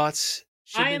thoughts?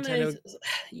 Should I am Nintendo...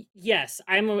 yes,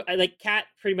 like Kat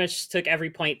pretty much took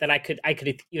every point that I could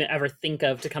even ever think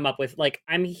of to come up with. Like,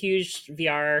 I'm a huge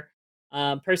VR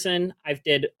person. I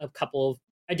did a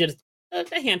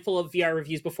handful of VR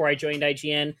reviews before I joined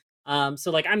IGN.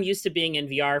 So like I'm used to being in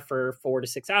VR for 4 to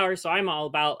 6 hours. So I'm all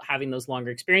about having those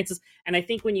longer experiences. And I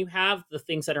think when you have the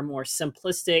things that are more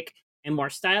simplistic and more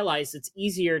stylized, it's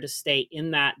easier to stay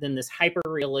in that than this hyper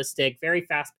realistic, very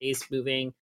fast paced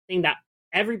moving thing that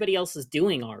everybody else is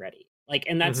doing already. Like,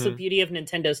 and that's the beauty of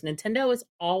Nintendo's. Nintendo is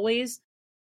always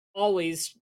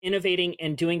innovating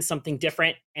and doing something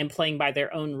different and playing by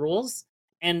their own rules.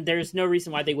 And there's no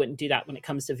reason why they wouldn't do that when it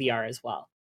comes to VR as well.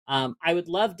 I would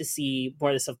love to see more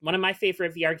of this stuff. One of my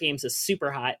favorite VR games is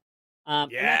Super Hot.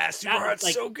 Super Hot's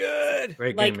like, so good.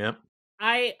 Great like, game, yeah.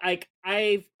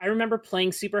 I remember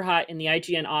playing Super Hot in the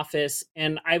IGN office,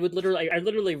 and I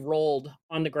literally rolled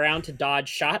on the ground to dodge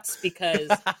shots because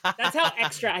that's how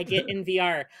extra I get in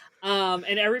VR. And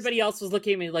everybody else was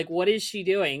looking at me like, "What is she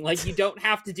doing? Like, you don't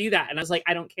have to do that." And I was like,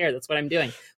 "I don't care. That's what I'm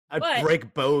doing." I'd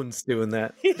break bones doing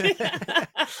that.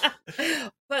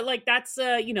 But like that's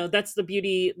that's the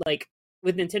beauty, like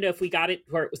with Nintendo, if we got it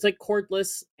where it was like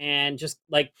cordless and just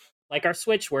like our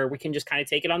Switch where we can just kind of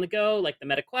take it on the go, like the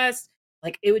Meta Quest,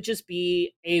 like it would just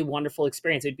be a wonderful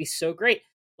experience. It'd be so great.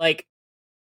 Like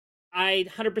I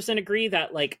 100% agree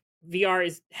that like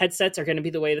headsets are going to be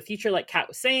the way of the future. Like Kat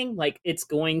was saying, like it's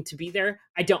going to be there.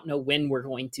 I don't know when we're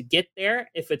going to get there,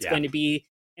 if it's going to be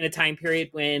in a time period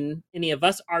when any of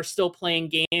us are still playing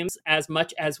games as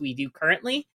much as we do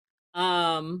currently.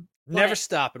 Never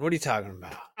stopping. What are you talking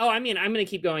about? Oh, I mean, I'm going to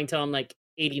keep going till I'm like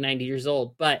 80, 90 years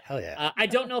old. But hell yeah. I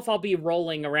don't know if I'll be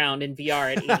rolling around in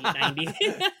VR at 80, 90.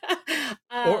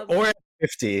 Or at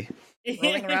 50.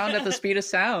 Rolling around at the speed of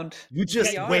sound. You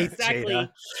just wait, exactly.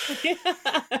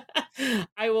 Jada.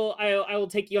 I will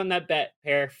take you on that bet,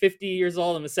 Pear. 50 years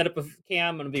old, I'm going to set up a cam.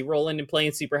 I'm going to be rolling and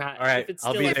playing Super Hot. All right, if it's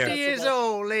I'll still be there. 50 years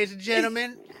old, ladies and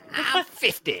gentlemen. I'm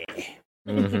 50.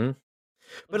 Mm-hmm.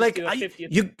 But like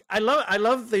I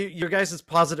love your guys'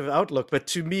 positive outlook, but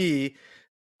to me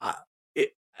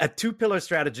a two-pillar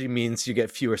strategy means you get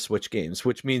fewer Switch games,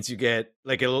 which means you get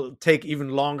like it'll take even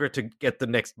longer to get the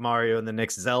next Mario and the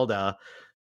next Zelda.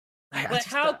 But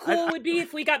how cool would it be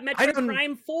if we got Metroid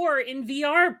Prime 4 in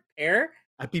VR, Pear?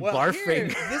 I'd be barfing.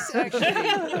 This actually,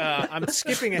 I'm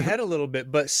skipping ahead a little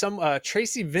bit, but some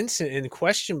Tracy Vincent in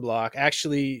Question Block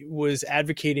actually was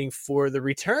advocating for the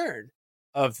return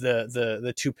of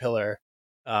the two-pillar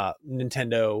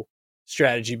Nintendo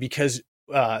strategy because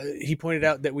he pointed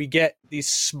out that we get these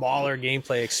smaller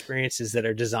gameplay experiences that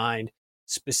are designed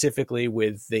specifically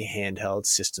with the handheld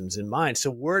systems in mind.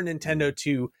 So were Nintendo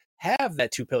to have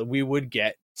that two-pillar, we would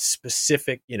get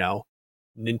specific,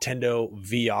 Nintendo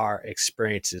VR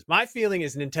experiences. My feeling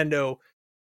is Nintendo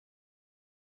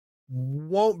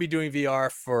won't be doing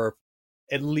VR for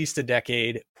at least a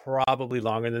decade, probably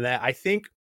longer than that. I think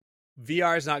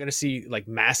VR is not going to see like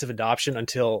massive adoption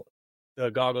until the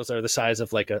goggles are the size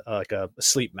of like a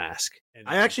sleep mask. And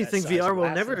I actually think VR will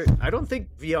never. I don't think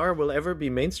VR will ever be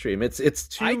mainstream. It's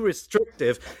too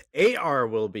restrictive. AR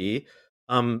will be.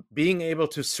 Being able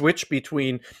to switch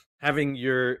between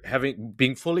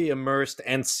being fully immersed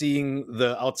and seeing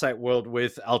the outside world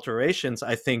with alterations,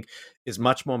 I think, is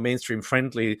much more mainstream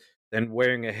friendly than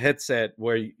wearing a headset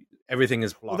where everything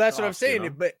is blocked. Well, that's what I'm off,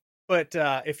 saying. But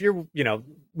if you're,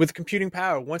 with computing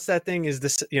power, once that thing is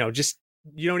this, just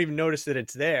you don't even notice that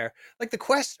it's there. Like the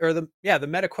Quest or the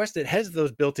Meta Quest, it has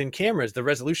those built-in cameras. The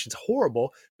resolution's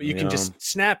horrible, but you can just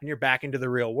snap and you're back into the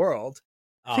real world.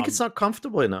 I think it's not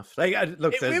comfortable enough. Like,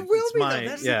 look, it will be.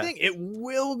 That's the thing. It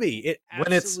will be. It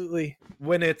absolutely.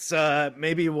 When it's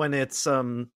maybe when it's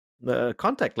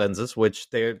contact lenses,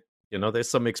 which they're there's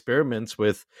some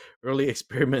early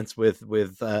experiments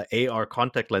with AR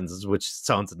contact lenses, which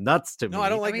sounds nuts to me. No, I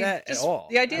don't like that at all.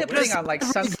 The idea of putting on like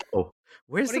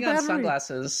putting on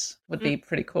sunglasses would be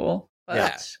pretty cool.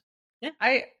 But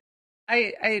I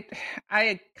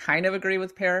kind of agree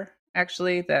with Pear,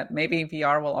 actually, that maybe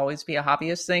VR will always be a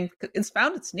hobbyist thing. It's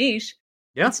found its niche.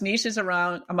 Yeah. Its niche is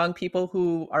around among people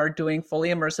who are doing fully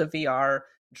immersive VR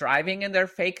driving in their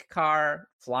fake car,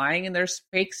 flying in their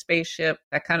fake spaceship,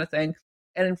 that kind of thing.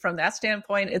 And from that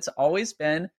standpoint, it's always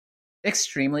been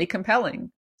extremely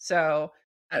compelling. So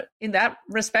in that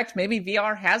respect, maybe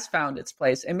VR has found its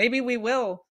place, and maybe we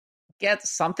will get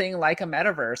something like a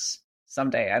metaverse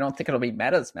someday. I don't think it'll be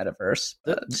Meta's metaverse,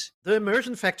 but the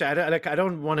immersion factor, I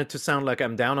don't want it to sound like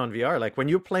I'm down on VR. Like when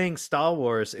you're playing Star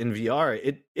Wars in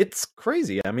VR, it's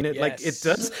crazy. I mean, like it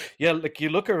does. Yeah, like you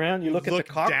look around, you look at the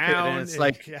cockpit, and it's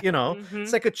like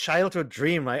it's like a childhood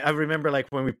dream. I remember like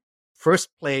when we first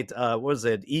played what was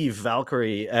it, Eve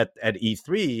Valkyrie at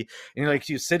E3, and like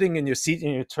you're sitting in your seat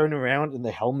and you turn around and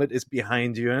the helmet is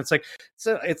behind you, and it's like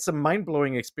it's a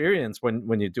mind-blowing experience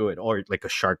when you do it. Or like a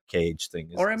shark cage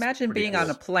thing, or imagine being on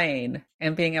a plane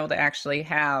and being able to actually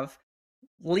have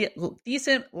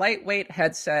decent lightweight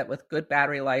headset with good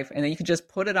battery life, and then you can just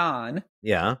put it on,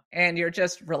 and you're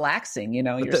just relaxing,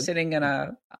 you're sitting in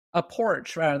a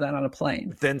porch rather than on a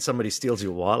plane. Then somebody steals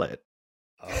your wallet.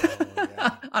 Oh,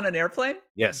 yeah. On an airplane?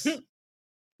 Yes. Is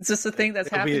this a thing that's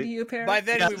happened to you, Perry? By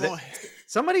then we won't.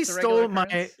 Somebody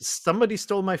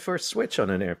stole my first Switch on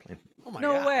an airplane. Oh my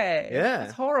no God. way. Yeah.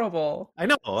 It's horrible. I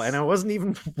know, and I wasn't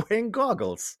even wearing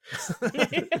goggles.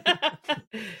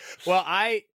 Well,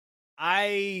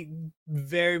 I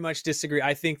very much disagree.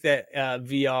 I think that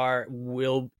VR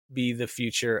will be the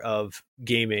future of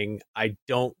gaming. I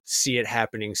don't see it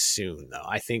happening soon, though.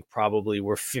 I think probably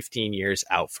we're 15 years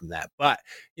out from that. But,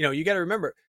 you got to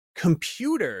remember,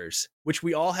 computers, which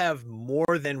we all have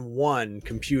more than one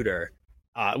computer,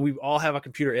 we all have a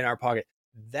computer in our pocket.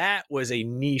 That was a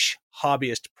niche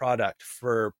hobbyist product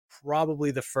for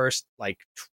probably the first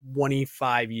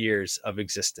 25 years of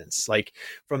existence. Like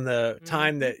from the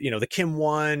time that, the Kim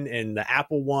 1 and the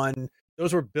Apple 1,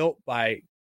 those were built by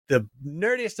the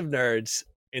nerdiest of nerds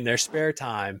in their spare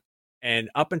time. And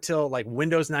up until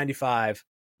Windows 95,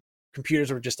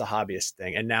 computers were just a hobbyist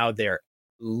thing. And now they're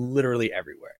literally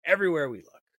everywhere we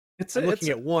look. I'm looking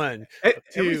at 1,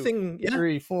 2,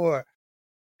 3, 4.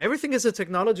 Everything is a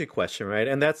technology question, right?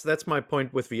 And that's my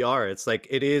point with VR. It's like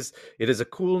it is a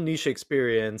cool niche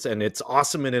experience, and it's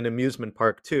awesome in an amusement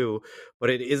park too, but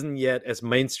it isn't yet as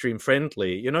mainstream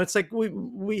friendly. It's like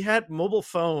we had mobile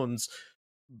phones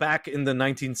back in the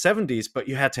 1970s, but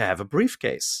you had to have a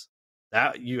briefcase.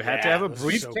 You had to have a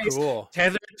briefcase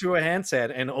tethered to a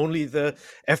handset, and only the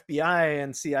FBI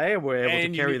and CIA were able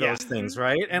to carry those things,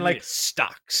 right? And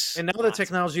stocks. And now the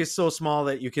technology is so small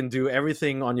that you can do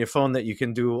everything on your phone that you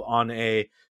can do on a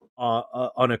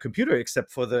computer,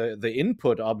 except for the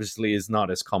input obviously is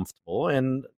not as comfortable.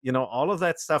 And all of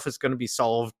that stuff is going to be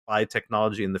solved by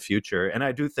technology in the future. And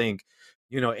I do think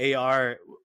AR,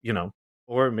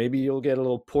 or maybe you'll get a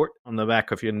little port on the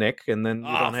back of your neck, and then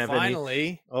you don't have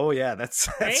finally. Oh yeah, that's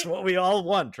what we all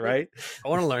want, right? I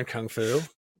want to learn kung fu.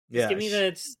 Yeah, give me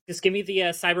the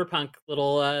cyberpunk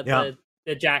little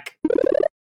the jack.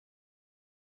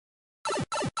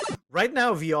 Right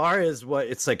now, VR is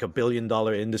it's like $1 billion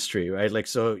industry, right? Like,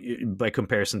 so by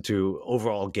comparison to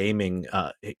overall gaming,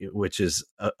 which is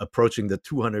approaching the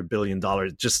 $200 billion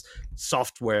just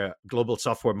global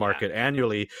software market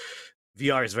annually.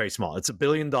 VR is very small. It's $1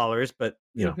 billion, but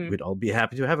we'd all be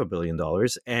happy to have $1 billion.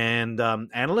 And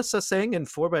analysts are saying in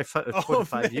 4 to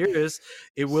 5 years,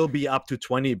 it will be up to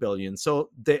 20 billion. So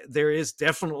there is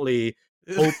definitely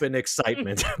hope and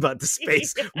excitement about the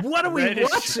space. What are we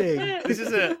watching? This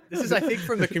is I think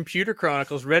from the Computer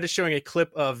Chronicles. Red is showing a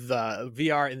clip of the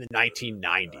VR in the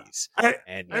 1990s.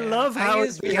 I love how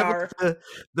we have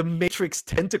the Matrix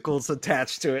tentacles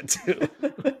attached to it too.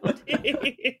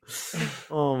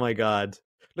 Oh my God.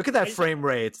 Look at that frame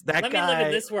rate. Let me live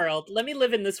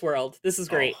in this world. This is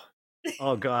great.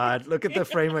 Oh God, look at the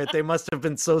frame rate. They must have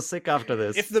been so sick after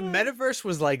this. If the metaverse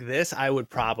was like this, I would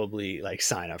probably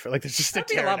sign up for there's just That'd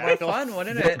be a lot more fun,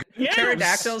 wouldn't it?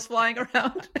 Pterodactyls flying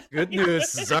around. Good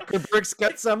news. Zuckerberg's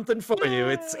got something for you.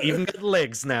 It's even got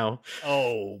legs now.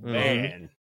 Oh man.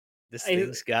 This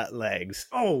thing's got legs.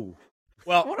 Oh.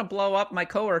 Well, I want to blow up my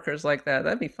coworkers like that.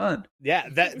 That'd be fun. Yeah,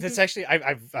 that's actually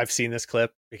I've seen this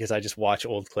clip because I just watch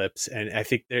old clips, and I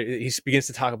think he begins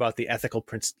to talk about the ethical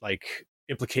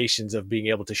implications of being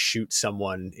able to shoot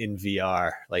someone in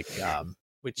VR,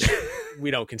 which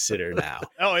we don't consider now.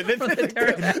 Oh, and then the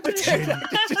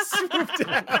just swooped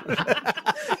down.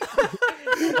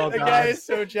 Oh God! guy is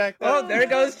so jacked up. Oh, there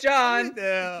goes John.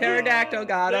 No. Pterodactyl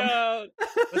got him. No.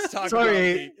 Let's talk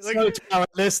Sorry, about so to our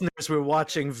listeners, we're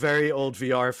watching very old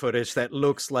VR footage that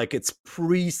looks like it's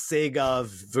pre-Sega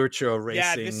Virtua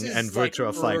Racing this is and like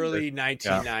Virtua Fighter. early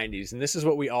 1990s, and this is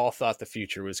what we all thought the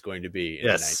future was going to be in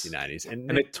Yes. the 1990s,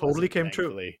 And it totally wasn't, came true.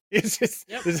 thankfully. It's just,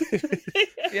 Yep.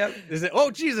 Yep.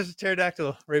 oh, geez, there's a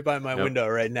pterodactyl right by my Yep. window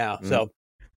right now. Mhm. So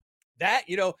that,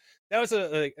 that was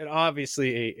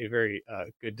obviously a very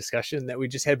good discussion that we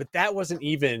just had, but that wasn't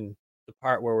even the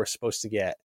part where we're supposed to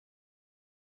get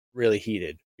really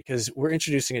heated, because we're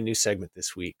introducing a new segment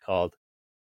this week called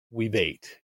We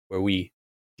Bait, where we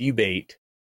debate.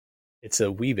 It's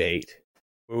a we bait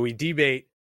where we debate.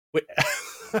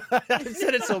 I've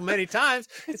said it so many times.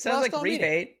 It sounds like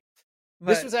rebate.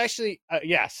 This was actually,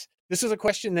 yes, this was a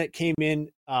question that came in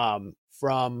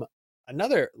from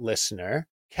another listener.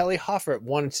 Kelly Hoffer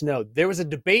wanted to know, there was a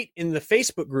debate in the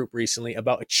Facebook group recently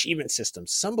about achievement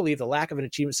systems. Some believe the lack of an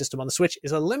achievement system on the Switch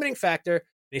is a limiting factor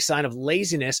and a sign of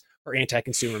laziness or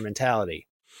anti-consumer mentality.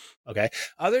 Okay.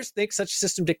 Others think such a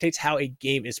system dictates how a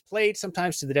game is played,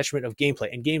 sometimes to the detriment of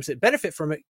gameplay, and games that benefit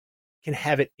from it can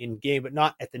have it in game, but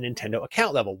not at the Nintendo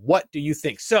account level. What do you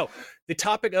think? So the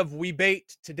topic of We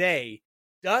Bait today,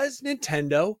 does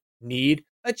Nintendo need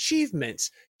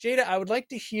achievements? Jada, I would like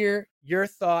to hear your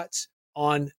thoughts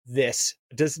on this.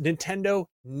 Does Nintendo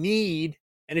need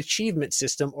an achievement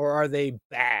system, or are they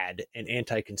bad and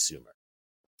anti-consumer?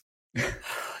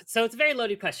 So it's a very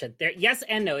loaded question. There, yes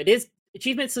and no. It is,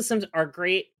 achievement systems are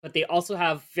great, but they also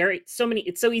have so many.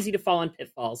 It's so easy to fall in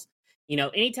pitfalls.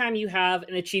 Anytime you have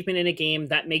an achievement in a game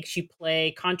that makes you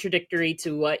play contradictory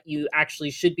to what you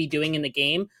actually should be doing in the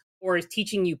game, or is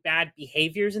teaching you bad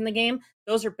behaviors in the game,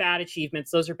 those are bad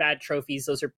achievements. Those are bad trophies.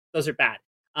 Those are bad.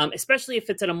 Especially if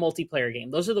it's in a multiplayer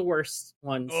game. Those are the worst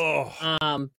ones.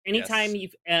 Anytime you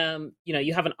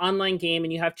have an online game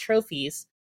and you have trophies,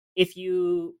 if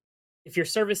your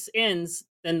service ends,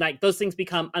 then like those things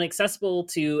become inaccessible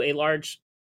to a large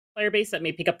player base that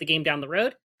may pick up the game down the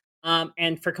road.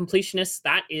 And for completionists,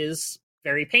 that is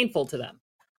very painful to them.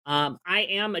 I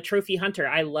am a trophy hunter.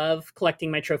 I love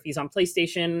collecting my trophies on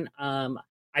PlayStation.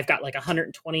 I've got like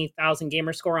 120,000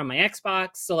 gamer score on my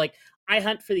Xbox. So like I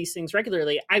hunt for these things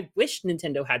regularly. I wish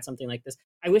Nintendo had something like this.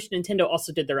 I wish Nintendo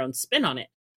also did their own spin on it.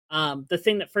 The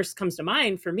thing that first comes to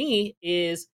mind for me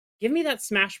is give me that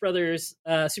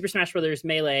Super Smash Brothers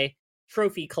Melee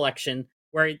trophy collection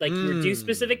where like you do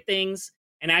specific things.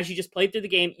 And as you just played through the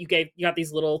game, you got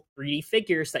these little 3D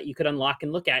figures that you could unlock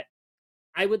and look at.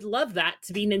 I would love that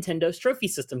to be Nintendo's trophy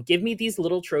system. Give me these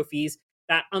little trophies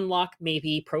that unlock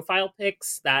maybe profile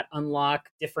pics, that unlock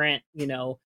different,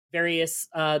 various,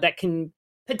 that can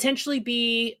potentially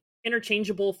be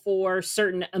interchangeable for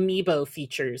certain amiibo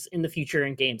features in the future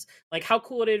in games. Like how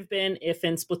cool would it have been if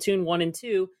in Splatoon 1 and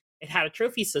 2, it had a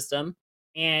trophy system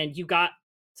and you got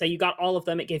all of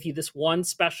them, it gave you this one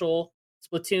special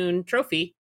Splatoon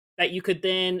trophy that you could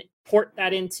then port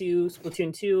that into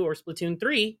Splatoon 2 or Splatoon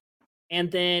 3,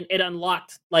 and then it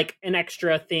unlocked like an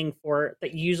extra thing for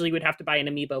that you usually would have to buy an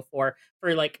amiibo for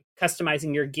like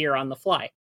customizing your gear on the fly.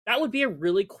 That would be a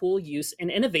really cool use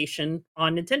and innovation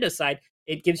on Nintendo's side.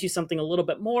 It gives you something a little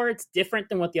bit more. It's different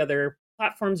than what the other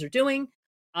platforms are doing.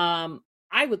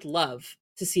 I would love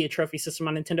to see a trophy system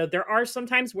on Nintendo. There are some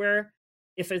times where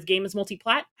if a game is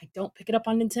multi-plat, I don't pick it up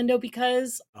on Nintendo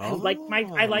because I like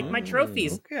my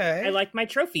trophies. Okay. I like my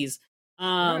trophies.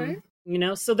 Right.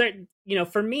 So that,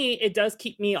 for me, it does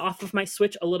keep me off of my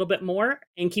Switch a little bit more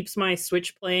and keeps my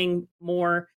Switch playing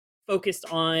more focused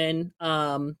on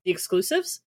the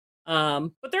exclusives.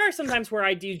 But there are some times where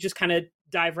I do just kind of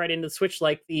dive right into the Switch,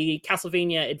 like the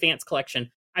Castlevania Advance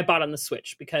Collection I bought on the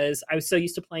Switch because I was so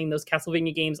used to playing those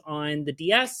Castlevania games on the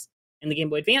DS and the Game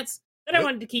Boy Advance that I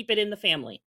wanted to keep it in the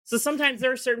family. So sometimes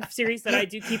there are certain series that I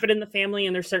do keep it in the family,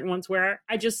 and there's certain ones where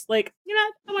I just like,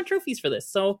 I want trophies for this,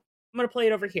 so I'm going to play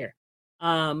it over here.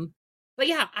 But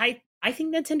yeah, I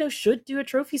think Nintendo should do a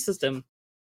trophy system.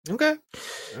 Okay.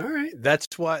 All right. That's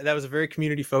why that was a very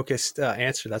community focused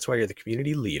answer. That's why you're the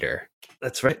community leader.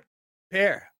 That's right.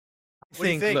 Pear. What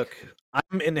do you think? Look,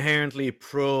 I'm inherently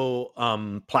pro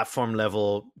platform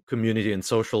level community and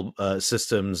social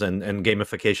systems and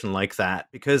gamification like that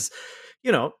because,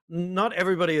 not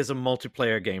everybody is a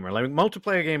multiplayer gamer. Like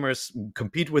multiplayer gamers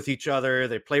compete with each other.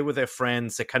 They play with their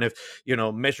friends. They kind of,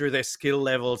 measure their skill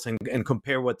levels and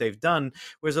compare what they've done.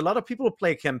 Whereas a lot of people who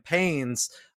play campaigns,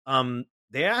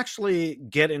 they actually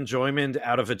get enjoyment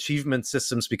out of achievement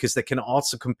systems because they can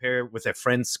also compare with their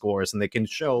friends' scores and they can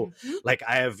show like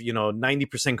I have,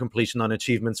 90% completion on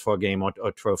achievements for a game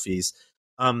or trophies.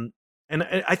 And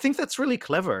I think that's really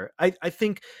clever. I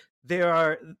think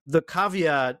the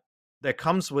caveat that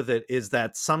comes with it is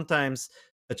that sometimes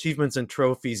achievements and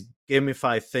trophies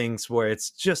gamify things where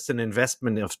it's just an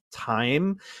investment of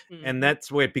time, and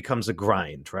that's where it becomes a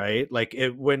grind, right? Like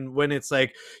when it's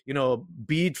like,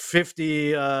 beat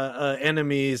 50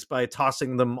 enemies by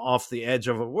tossing them off the edge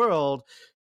of a world.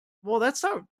 Well, that's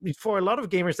not, for a lot of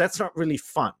gamers, that's not really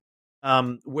fun.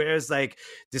 Whereas like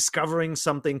discovering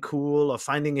something cool or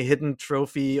finding a hidden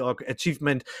trophy or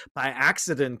achievement by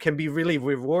accident can be really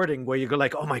rewarding, where you go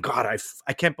like, oh my God,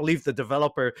 I can't believe the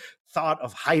developer thought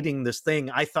of hiding this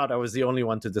thing. I thought I was the only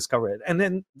one to discover it. And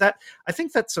then I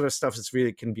think that sort of stuff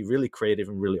can be really creative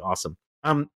and really awesome.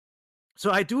 So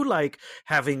I do like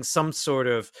having some sort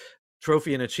of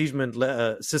trophy and achievement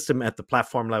system at the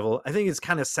platform level. I think it's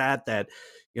kind of sad that,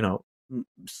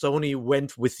 Sony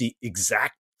went with the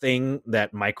exact thing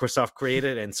that Microsoft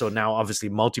created, and so now obviously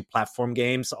multi-platform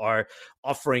games are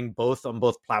offering both on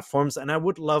both platforms, and I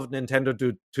would love Nintendo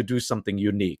to do something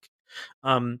unique.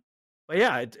 But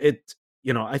yeah,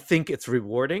 I think it's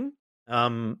rewarding.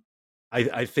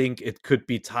 I think it could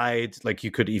be tied, like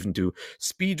you could even do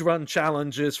speedrun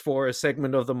challenges for a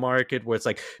segment of the market where it's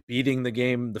like beating the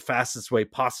game the fastest way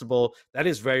possible. That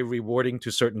is very rewarding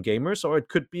to certain gamers. Or it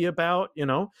could be about,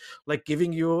 like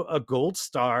giving you a gold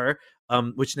star,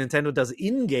 which Nintendo does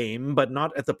in-game, but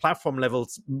not at the platform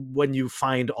levels when you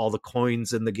find all the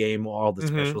coins in the game or all the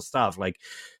special stuff. Like,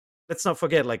 let's not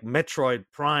forget, like Metroid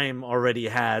Prime already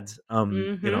had,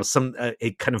 some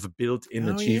a kind of a built-in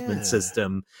achievement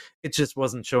system. It just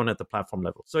wasn't shown at the platform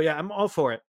level. So yeah, I'm all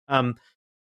for it.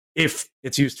 If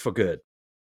it's used for good.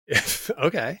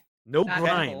 Okay. No Not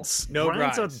grinds. No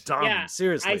grinds are dumb. Yeah,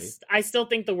 Seriously. I still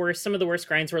think some of the worst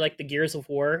grinds were like the Gears of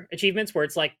War achievements, where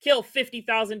it's like kill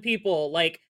 50,000 people.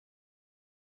 Like,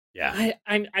 yeah,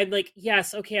 I'm like,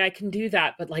 yes, okay, I can do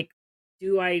that, but like,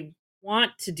 do I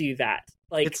want to do that?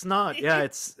 Like, it's not. Yeah,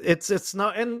 it's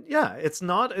not. And yeah, it's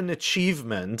not an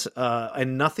achievement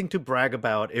and nothing to brag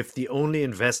about if the only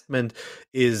investment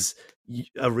is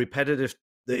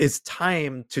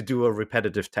time to do a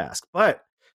repetitive task. But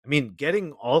I mean,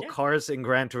 getting all cars in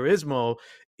Gran Turismo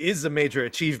is a major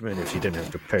achievement if you didn't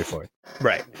have to pay for it.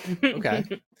 Right. Okay.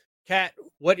 Kat,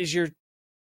 what is your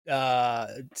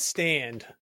stand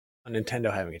on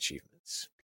Nintendo having achievements?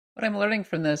 What I'm learning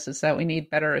from this is that we need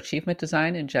better achievement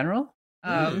design in general.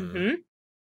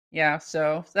 Yeah,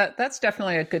 so that's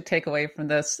definitely a good takeaway from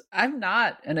this. I'm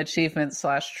not an achievement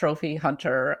 / trophy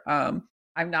hunter.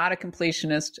 I'm not a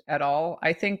completionist at all.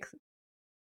 I think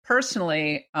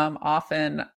personally,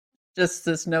 often just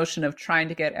this notion of trying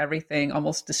to get everything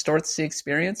almost distorts the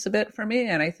experience a bit for me.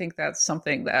 And I think that's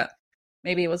something that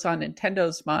maybe was on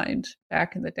Nintendo's mind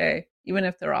back in the day, even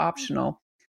if they're optional.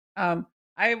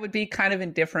 I would be kind of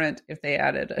indifferent if they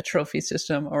added a trophy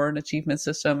system or an achievement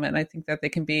system. And I think that they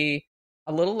can be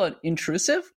a little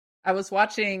intrusive. I was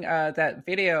watching that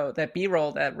video, that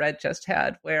B-roll that Red just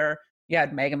had, where you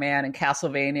had Mega Man and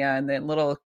Castlevania and then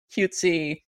little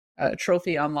cutesy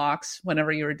trophy unlocks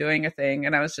whenever you were doing a thing.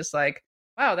 And I was just like,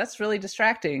 wow, that's really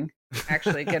distracting,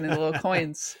 actually, getting the little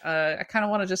coins. I kind of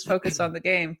want to just focus on the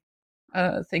game.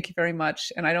 Thank you very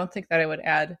much. And I don't think that I would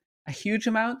add a huge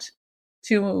amount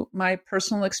to my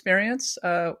personal experience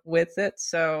with it.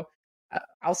 So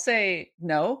I'll say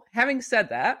no. Having said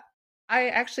that, I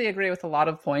actually agree with a lot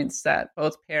of points that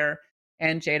both Pear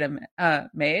and Jada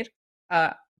made.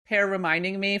 Pear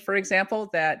reminding me, for example,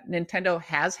 that Nintendo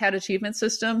has had achievement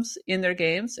systems in their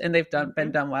games and they've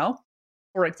been done well.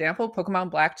 For example, Pokemon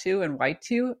Black 2 and White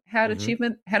 2 had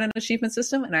an achievement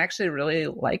system, and I actually really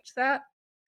liked that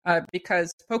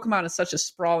because Pokemon is such a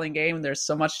sprawling game and there's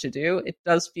so much to do. It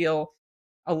does feel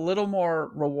a little more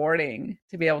rewarding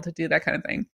to be able to do that kind of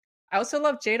thing. I also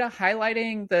love Jada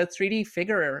highlighting the 3D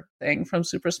figure thing from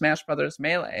Super Smash Bros.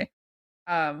 Melee.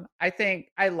 I think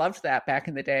I loved that back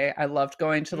in the day. I loved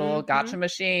going to the little gacha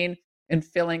machine and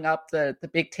filling up the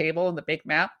big table and the big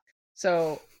map.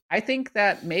 So I think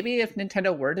that maybe if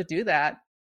Nintendo were to do that,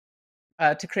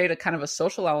 to create a kind of a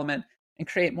social element and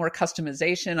create more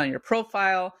customization on your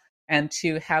profile and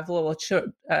to have little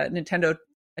Nintendo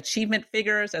achievement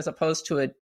figures as opposed to a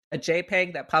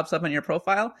JPEG that pops up on your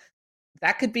profile,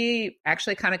 that could be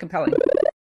actually kind of compelling.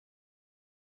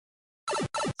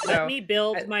 Let me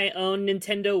build my own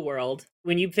Nintendo world.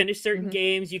 When you finish certain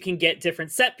games, you can get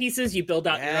different set pieces. You build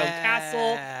out your own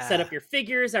castle, set up your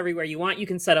figures everywhere you want. You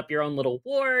can set up your own little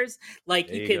wars. Like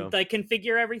you can like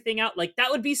configure everything out. Like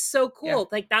that would be so cool. Yeah.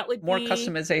 Like that would more be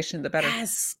customization, the better.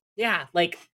 Yes. Yeah.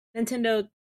 Like Nintendo,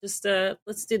 just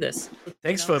let's do this.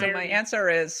 Thanks for my answer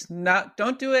is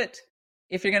don't do it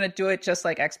if you're going to do it just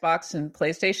like Xbox and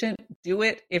PlayStation, do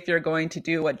it if you're going to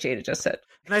do what Jada just said.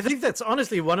 And I think that's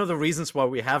honestly one of the reasons why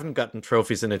we haven't gotten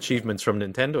trophies and achievements from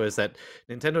Nintendo is that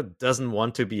Nintendo doesn't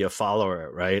want to be a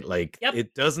follower, right? Like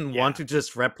it doesn't want to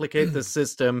just replicate the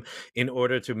system in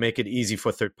order to make it easy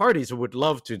for third parties who would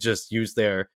love to just use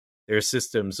their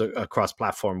systems across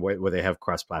platform where they have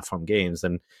cross-platform games.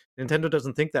 And Nintendo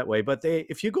doesn't think that way. But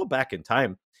if you go back in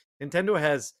time, Nintendo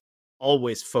has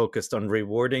always focused on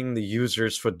rewarding the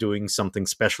users for doing something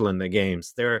special in the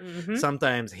games. There are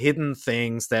sometimes hidden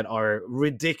things that are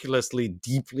ridiculously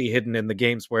deeply hidden in the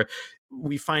games where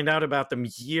we find out about them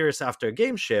years after a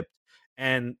game shipped.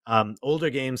 And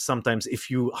older games, sometimes if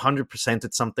you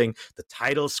 100%ed something, the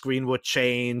title screen would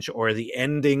change or the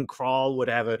ending crawl would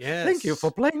have a thank you for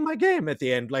playing my game at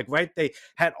the end. Like, right, they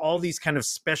had all these kind of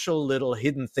special little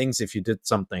hidden things if you did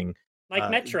something. Like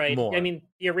Metroid. More. I mean,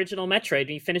 the original Metroid,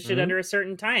 you finished it under a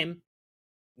certain time.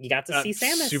 You got to see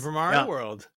Samus. Super Mario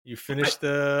World. You finished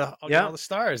all the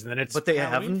stars, and then it's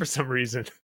Halloween for some reason.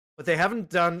 But they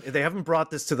haven't brought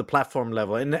this to the platform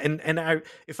level. And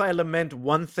if I lament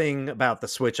one thing about the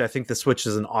Switch, I think the Switch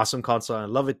is an awesome console. I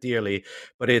love it dearly,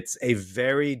 but it's a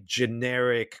very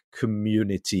generic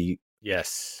community.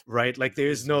 Yes. Right? Like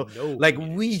there's no like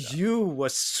Wii U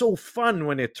was so fun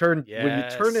when it when you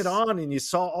turn it on and you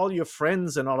saw all your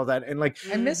friends and all of that. And like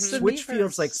I miss Switch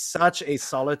feels like such a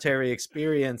solitary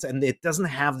experience, and it doesn't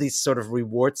have these sort of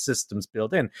reward systems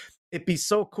built in. It'd be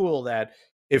so cool that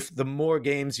if the more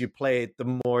games you played,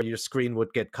 the more your screen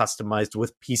would get customized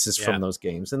with pieces from those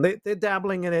games. And they're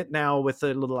dabbling in it now with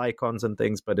the little icons and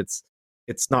things, but it's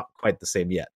not quite the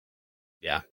same yet.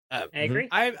 Yeah. I agree.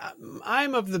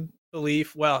 I'm of the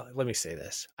belief, well, let me say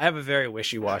this. I have a very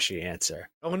wishy-washy answer.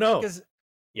 Oh, no. Because,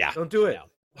 don't do it.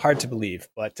 Hard to believe.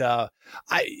 But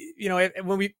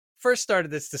when we first started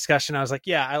this discussion, I was like,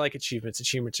 I like achievements.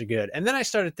 Achievements are good. And then I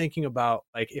started thinking about,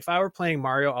 like, if I were playing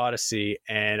Mario Odyssey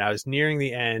and I was nearing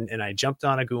the end and I jumped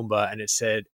on a Goomba and it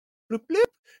said, bloop, bloop,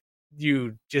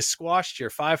 you just squashed your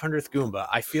 500th Goomba,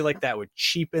 I feel like that would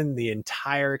cheapen the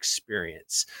entire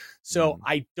experience. So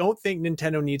I don't think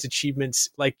Nintendo needs achievements,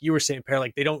 like you were saying, Per.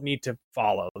 Like, they don't need to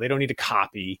follow. They don't need to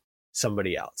copy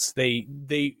somebody else.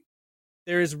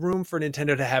 There is room for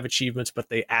Nintendo to have achievements, but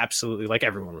they absolutely, like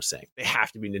everyone was saying, they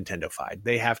have to be Nintendo-fied.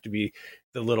 They have to be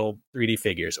the little 3D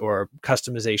figures or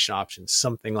customization options,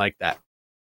 something like that.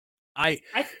 I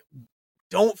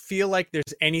don't feel like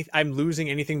I'm losing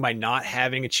anything by not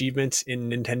having achievements in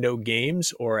Nintendo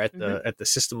games or at the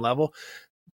system level.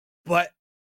 But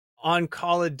on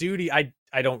Call of Duty, I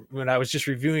don't, when I was just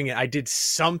reviewing it, I did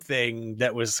something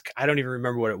that was, I don't even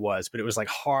remember what it was, but it was like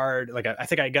hard. Like, I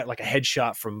think I got like a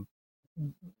headshot from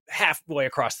halfway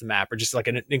across the map, or just like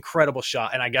an incredible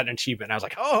shot, and I got an achievement. And I was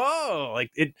like,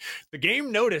 like the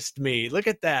game noticed me. Look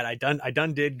at that. I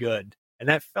done did good. And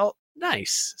that felt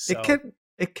nice. So.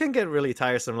 It can get really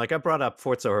tiresome. Like I brought up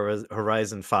Forza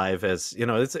Horizon 5 as,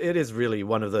 it is really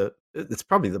it's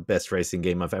probably the best racing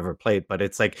game I've ever played, but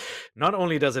it's like, not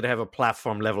only does it have a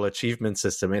platform level achievement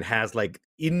system, it has like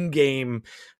in-game,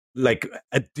 like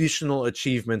additional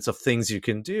achievements of things you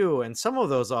can do. And some of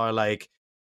those are like,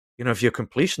 if you're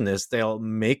completionist, they'll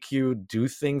make you do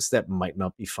things that might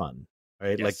not be fun,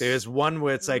 right? Yes. Like there's one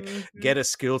where it's like, get a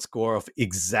skill score of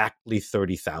exactly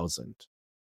 30,000.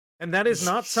 And that is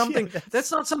not something,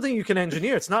 that's not something you can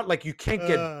engineer. It's not like you can't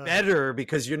get better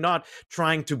because you're not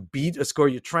trying to beat a score.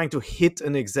 You're trying to hit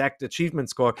an exact achievement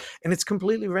score, and it's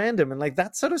completely random. And like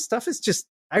that sort of stuff is just,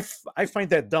 I find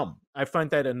that dumb. I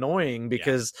find that annoying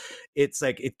because it's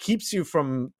like, it keeps you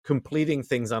from completing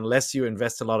things unless you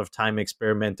invest a lot of time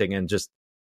experimenting and just,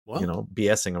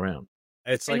 BSing around.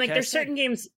 It's and like there's certain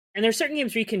games where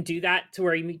you can do that to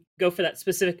where you go for that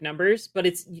specific numbers, but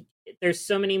there's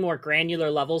so many more granular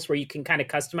levels where you can kind of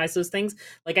customize those things.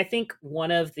 Like I think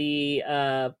one of the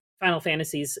Final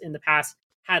Fantasies in the past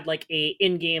had like a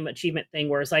in-game achievement thing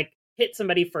where it's like hit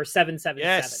somebody for 777.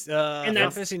 Yes, and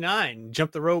Final Fantasy 9,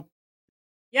 jump the rope.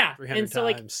 Yeah, 300 and so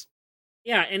times.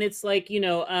 And it's like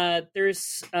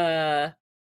there's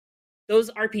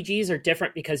those RPGs are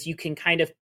different because you can kind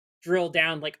of drill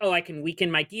down like, I can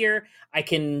weaken my gear, I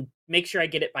can make sure I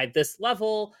get it by this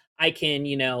level, I can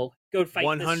go fight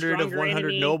 100 of 100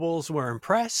 enemy. nobles were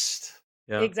impressed.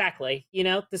 Yeah, exactly.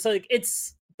 So like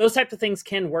it's those types of things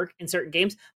can work in certain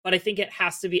games, but I think it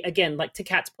has to be, again, like to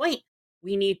Kat's point,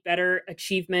 we need better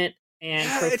achievement and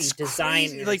trophy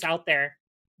design out there.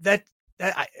 That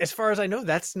as far as I know,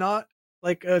 that's not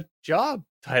like a job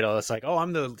title. It's like, oh,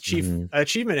 I'm the chief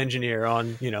achievement engineer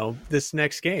on, this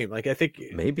next game. Like, I think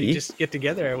Maybe they just get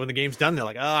together when the game's done. They're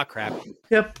like, crap.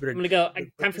 Yep. I'm gonna go.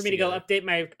 Time for me to go update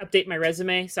my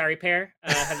resume. Sorry, Pear.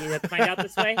 Have you had to find out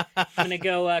this way? I'm gonna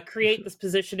go create this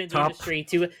position in the industry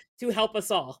to help us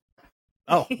all.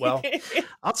 Oh, well. I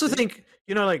also think,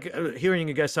 hearing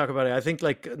you guys talk about it, I think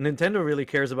like Nintendo really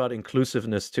cares about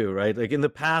inclusiveness too, right? Like in the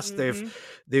past,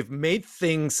 they've made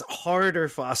things harder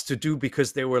for us to do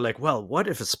because they were like, well, what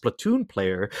if a Splatoon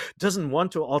player doesn't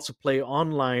want to also play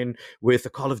online with a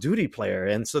Call of Duty player?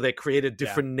 And so they created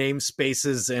different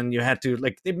namespaces, and you had to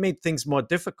they made things more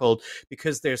difficult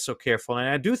because they're so careful. And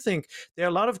I do think there are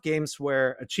a lot of games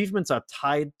where achievements are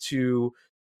tied to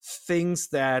things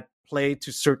that play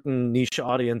to certain niche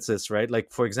audiences, right?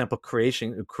 Like, for example,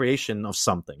 creation of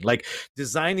something, like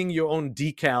designing your own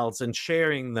decals and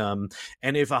sharing them.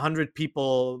 And if 100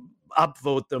 people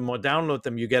upvote them or download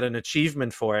them, you get an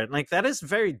achievement for it. Like, that is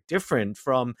very different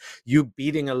from you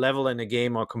beating a level in a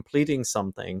game or completing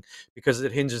something, because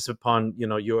it hinges upon,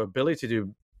 your ability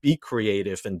to be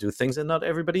creative and do things, and not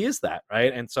everybody is that,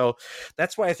 right? And so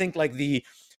that's why I think like the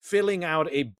filling out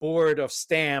a board of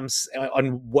stamps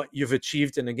on what you've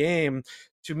achieved in a game,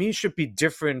 to me, should be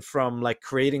different from like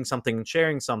creating something and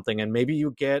sharing something. And maybe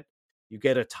you get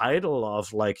a title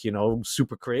of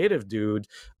super creative dude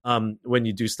when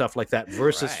you do stuff like that,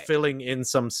 versus filling in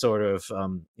some sort of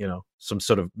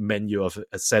menu of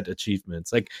a set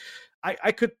achievements. Like,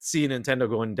 I could see Nintendo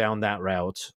going down that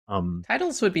route.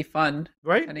 Titles would be fun,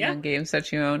 right? Depending on games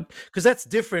that you own, because that's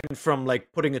different from like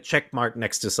putting a check mark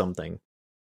next to something.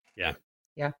 Yeah.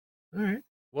 All right.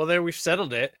 Well, there, we've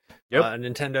settled it. Yep.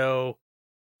 Nintendo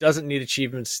doesn't need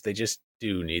achievements. They just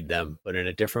do need them, but in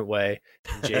a different way.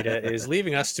 Jada is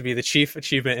leaving us to be the chief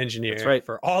achievement engineer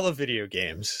for all of video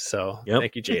games. So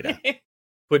thank you, Jada.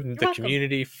 Putting the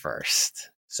community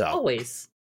first. So always.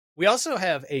 We also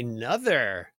have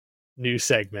another new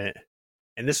segment,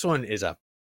 and this one is a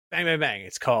bang, bang, bang.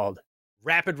 It's called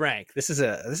Rapid Rank. This is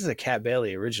a Cat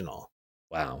Bailey original.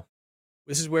 Wow.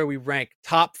 This is where we rank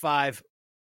top 5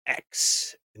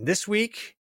 X. And this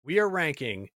week, we are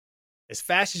ranking, as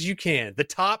fast as you can, the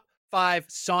top 5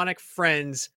 Sonic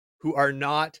friends who are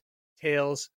not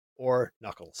Tails or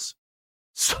Knuckles.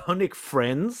 Sonic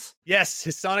friends? Yes,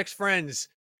 his Sonic's friends.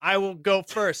 I will go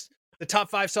first. The top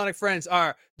 5 Sonic friends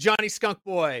are Johnny Skunk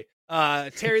Boy,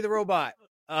 Terry the Robot,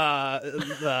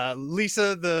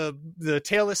 Lisa the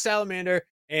Tailless Salamander,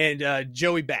 and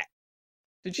Joey Bat.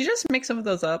 Did you just make some of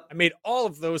those up? I made all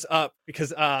of those up because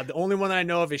the only one that I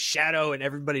know of is Shadow, and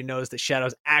everybody knows that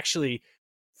Shadow's actually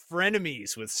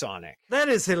frenemies with Sonic. That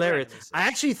is hilarious. I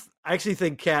actually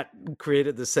think Kat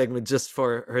created this segment just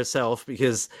for herself,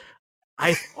 because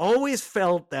I've always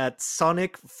felt that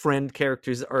Sonic friend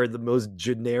characters are the most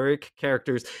generic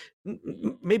characters.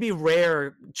 Maybe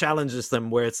Rare challenges them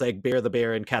where it's like Bear the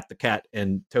Bear and Cat the Cat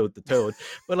and Toad the Toad.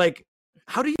 But like,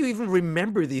 how do you even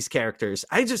remember these characters?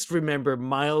 I just remember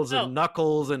Miles and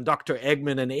Knuckles and Dr.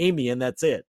 Eggman and Amy, and that's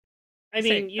it. I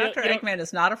mean, Dr. Eggman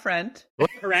is not a friend.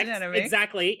 Correct. He's an enemy.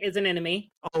 Exactly, is an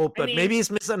enemy. Oh, but maybe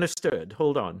he's misunderstood.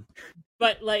 Hold on.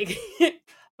 But like,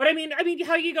 but I mean,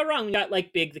 how you go wrong? You got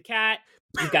like Big the Cat.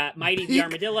 You got Mighty the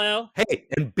Armadillo. Hey,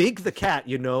 and Big the Cat.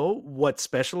 You know what's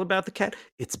special about the cat?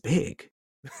 It's big.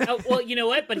 Oh, well, you know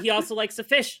what? But he also likes to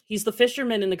fish. He's the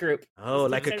fisherman in the group. Oh,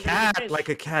 like a cat. Like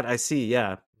a cat. I see.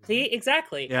 Yeah. See,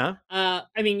 exactly. Yeah. I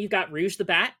mean, you've got Rouge the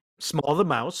Bat. Small the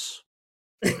mouse.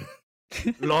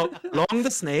 long the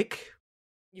snake.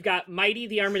 You've got Mighty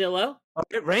the Armadillo.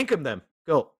 Okay, rank them.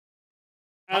 Go.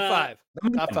 Top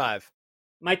 5. Top 5.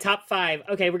 My top 5.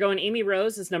 Okay, we're going Amy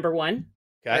Rose as number 1.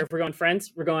 Okay. Or if we're going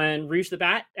friends, we're going Rouge the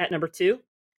Bat at number 2.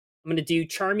 I'm going to do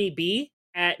Charmy B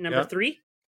at number 3.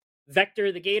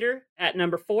 Vector the Gator at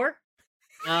number 4.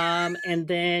 And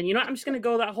then, you know what? I'm just going to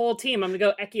go that whole team. I'm going to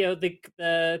go Ekio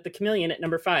the Chameleon at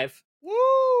number 5. Woo!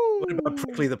 What about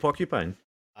Prickly the Porcupine?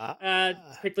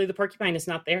 Prickly the Porcupine is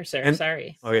not there, sir.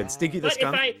 Sorry. Okay, and Stinky the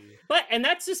Skunk. And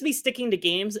that's just me sticking to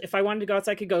games. If I wanted to go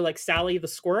outside, I could go like Sally the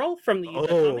Squirrel from the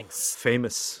comics.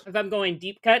 Famous. If I'm going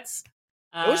deep cuts.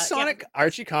 Those Sonic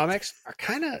Archie comics are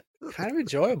kind of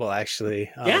enjoyable,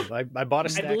 actually. Yeah. I bought a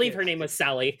stack. I believe her name was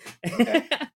Sally. Okay.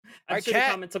 I'm sure the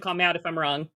comments will call me out if I'm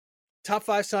wrong. Top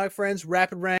 5 Sonic friends,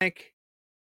 rapid rank.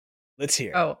 Let's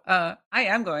hear. Oh, I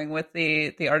am going with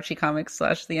the Archie comics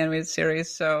 / the animated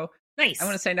series. So nice. I'm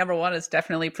going to say number 1 is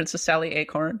definitely Princess Sally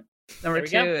Acorn. Number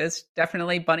 2 is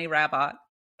definitely Bunny Rabbit.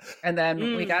 And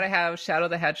then we got to have Shadow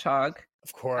the Hedgehog.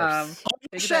 Of course.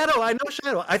 Shadow, I know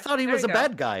Shadow. I thought he was a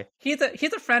bad guy. He's a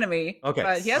frenemy. Okay.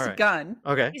 But he has a gun.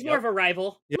 Okay. He's more of a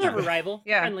rival. Yeah. More of a rival.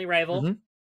 Yeah. Friendly rival. Mm-hmm.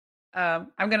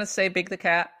 I'm going to say Big the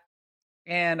Cat,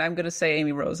 and I'm going to say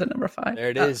Amy Rose at number 5. There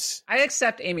it is. I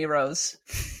accept Amy Rose.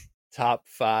 Top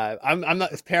 5. I'm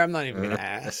not I'm not even gonna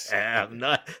ask. I'm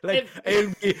not like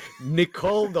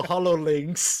Nicole the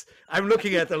HoloLinks. I'm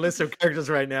looking at the list of characters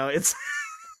right now. It's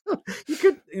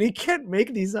you can't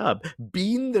make these up.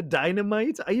 Bean the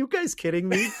Dynamite? Are you guys kidding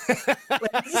me?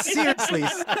 Like, seriously,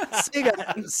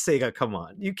 Sega, come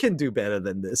on. You can do better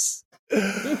than this.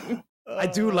 I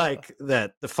do like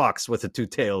that the fox with the 2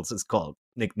 tails is called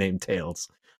nicknamed Tails.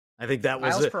 I think that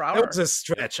was that was a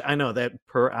stretch. I know that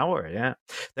per hour. Yeah,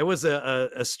 that was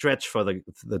a stretch for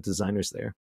the designers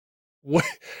there.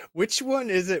 Which one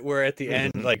is it where at the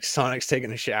end, like Sonic's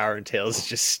taking a shower and Tails is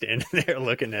just standing there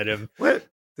looking at him? What?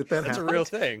 Did that That's happen? a real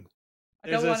thing. I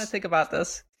don't want to think about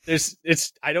this.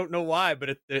 I don't know why, but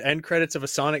at the end credits of a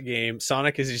Sonic game,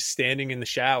 Sonic is just standing in the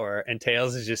shower and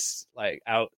Tails is just like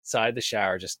outside the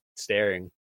shower, just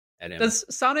staring at him. Does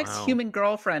Sonic's human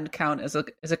girlfriend count as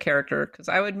a character? Because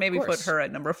I would maybe put her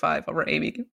at number 5 over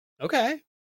Amy. Okay.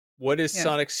 What is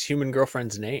Sonic's human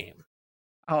girlfriend's name?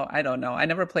 Oh, I don't know. I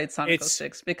never played Sonic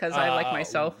 06 because I like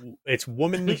myself. It's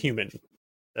Woman the Human.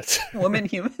 That's Woman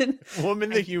Human. Woman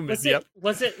the Human.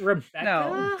 Was it Rebecca?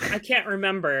 No. I can't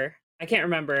remember.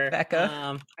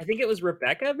 Rebecca. I think it was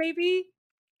Rebecca, maybe.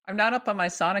 I'm not up on my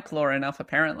Sonic lore enough,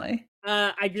 apparently.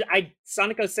 I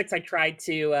Sonic 06 I tried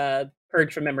to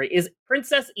purge from memory. Is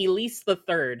Princess Elise the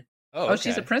Third? Oh,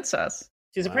 she's a princess.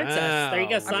 She's a princess. There you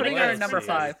go. I'm putting her at number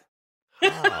 5.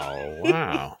 Oh,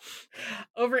 wow.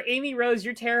 Over Amy Rose,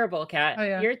 you're terrible, Kat. Oh,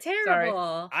 yeah. You're terrible.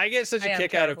 Sorry. I get such a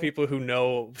kick out of people who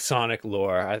know Sonic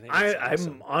lore. I think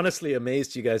I'm honestly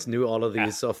amazed you guys knew all of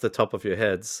these off the top of your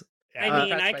heads. I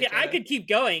mean, I could keep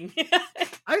going.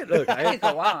 I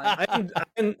go on.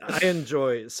 I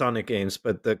enjoy Sonic games,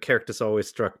 but the characters always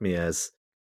struck me as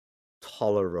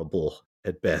tolerable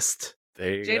at best.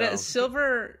 There you Jada, go. is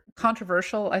Silver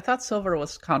controversial? I thought Silver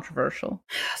was controversial.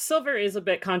 Silver is a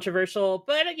bit controversial,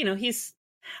 but he's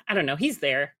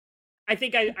there. I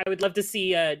think I would love to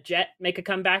see Jet make a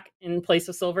comeback in place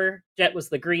of Silver. Jet was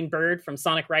the green bird from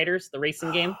Sonic Riders, the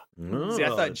racing game. See, I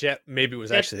thought Jet maybe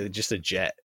was actually just a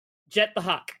jet. Jet the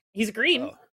Hawk. He's green.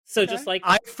 Oh. So just like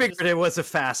I figured it was a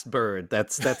fast bird.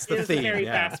 That's the theme. A very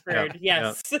fast bird.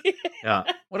 Yes. Yeah.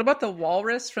 What about the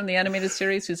walrus from the animated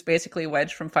series, who's basically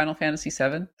Wedge from Final Fantasy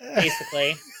VII?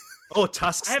 Basically. Oh,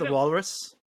 Tusks the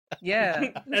walrus.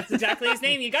 Yeah, that's exactly his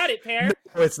name. You got it, Pear.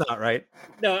 No, it's not right.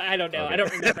 No, I don't know. Okay. I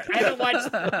don't remember.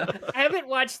 I haven't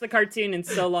watched the cartoon in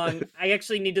so long. I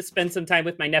actually need to spend some time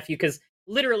with my nephew because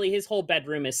literally his whole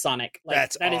bedroom is Sonic.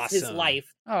 Like that awesome. is his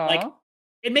life. Aww. Like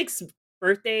it makes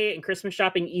birthday and Christmas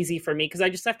shopping easy for me because I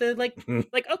just have to like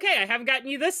okay, I haven't gotten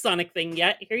you this Sonic thing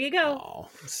yet. Here you go. Oh,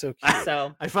 so cute.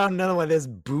 So I found another one. There's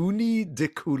Boony de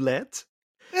Coulette.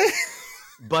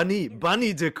 Bunny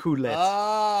de Coulette.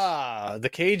 Ah, the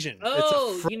Cajun.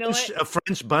 Oh, it's you know what? A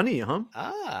French bunny, huh?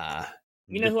 Ah,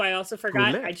 you know who I also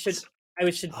forgot? Coulette.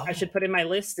 I should put in my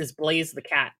list is Blaze the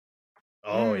cat.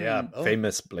 Oh yeah,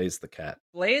 famous Blaze the cat.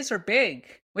 Blaze or Big?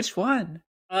 Which one?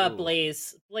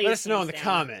 Blaze. Let us know in the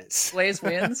comments. Blaze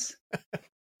wins.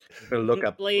 Look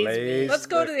up Blaze. Let's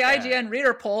go to the IGN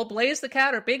reader poll. Blaze the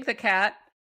cat or Big the cat?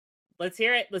 Let's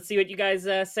hear it. Let's see what you guys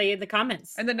say in the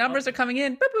comments. And the numbers are coming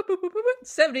in.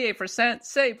 78%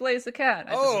 say Blaze the cat.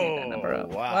 I just made that number up.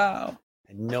 Wow.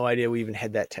 I had no idea we even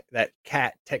had that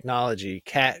cat technology.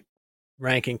 Cat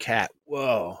ranking cat.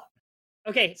 Whoa.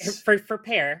 Okay, for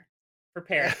Pear.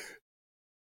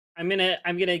 I'm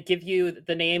gonna give you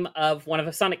the name of one of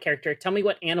a Sonic character. Tell me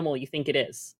what animal you think it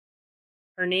is.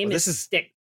 Her name is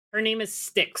Stick. Her name is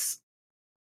Sticks.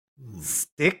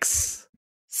 Sticks.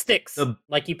 Sticks.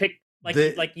 Like you pick.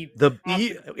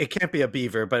 It can't be a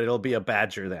beaver, but it'll be a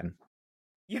badger then.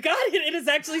 You got it. It is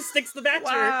actually Sticks the Badger.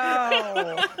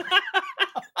 Wow.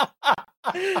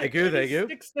 Thank you.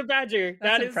 Sticks the Badger.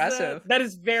 That's impressive. That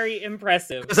is very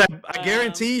impressive. Because I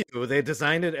guarantee you, they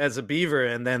designed it as a beaver,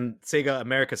 and then Sega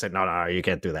America said, no, you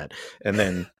can't do that. And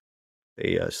then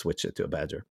they switched it to a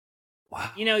badger.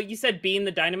 Wow. You said Bean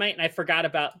the Dynamite, and I forgot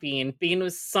about Bean. Bean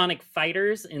was Sonic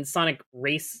Fighters and Sonic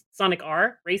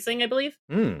R Racing, I believe.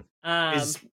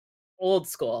 Old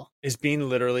school. Is Bean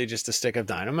literally just a stick of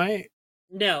dynamite?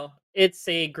 No, it's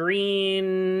a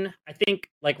green, I think,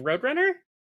 like Roadrunner?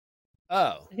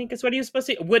 Oh. I think that's what he was supposed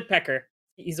to be. A woodpecker.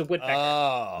 He's a woodpecker.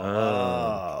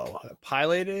 Oh.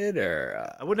 Piloted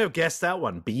or... I wouldn't have guessed that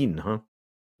one. Bean, huh?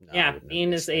 No, yeah,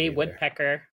 Bean is a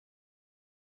woodpecker.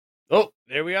 Oh,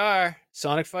 there we are.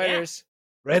 Sonic Fighters.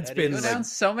 Yeah. Red's been go down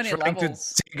so many trying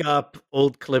levels. to dig up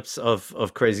old clips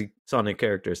of crazy Sonic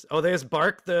characters. Oh, there's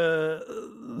Bark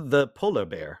the polar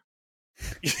bear.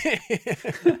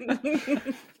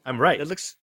 I'm right. It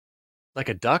looks like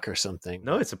a duck or something.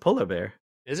 No, it's a polar bear.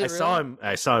 Is it?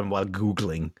 I saw him while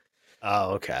Googling.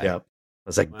 Oh, okay. Yep. I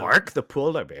was like, Wow. Bark the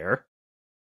polar bear.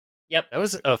 Yep. That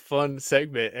was a fun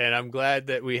segment, and I'm glad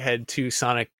that we had two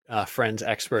Sonic Friends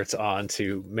experts on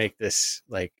to make this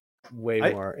like way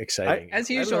more exciting. As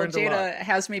usual, learned a lot. Jada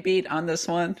has me beat on this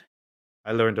one.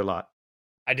 I learned a lot.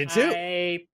 I did too.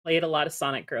 I played a lot of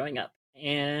Sonic growing up,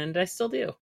 and I still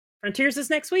do. Frontiers is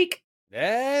next week.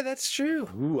 Yeah, that's true.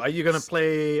 Ooh, are you gonna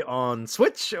play on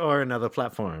Switch or another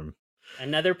platform?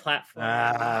 Another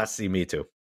platform. See, me too.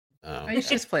 Oh, I should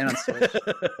just play it on Switch.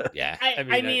 yeah.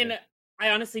 I mean, I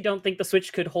honestly don't think the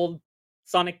Switch could hold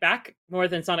Sonic back more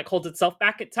than Sonic holds itself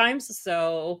back at times.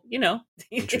 So,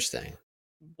 interesting.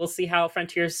 We'll see how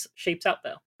Frontiers shapes out,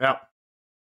 though. Yeah.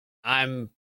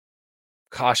 I'm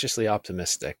cautiously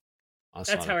optimistic. On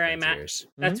That's Sonic where I'm at. Frontiers.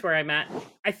 That's where I'm at.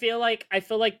 I feel like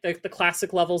the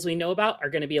classic levels we know about are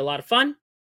going to be a lot of fun,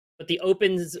 but the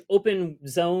open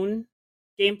zone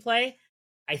gameplay,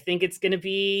 I think it's going to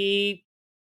be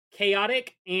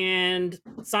chaotic and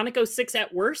Sonic 06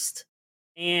 at worst,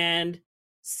 and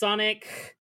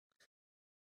Sonic,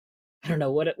 I don't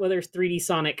know whether it's 3D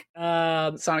Sonic.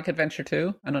 Sonic Adventure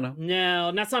 2? I don't know.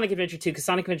 No, not Sonic Adventure 2, because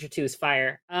Sonic Adventure 2 is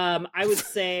fire. I would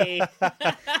say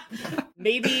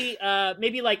maybe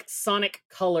like Sonic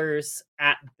Colors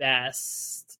at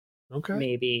best. Okay.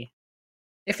 Maybe.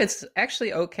 If it's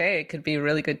actually okay, it could be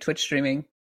really good Twitch streaming,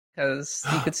 because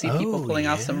you could see people pulling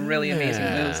off some really amazing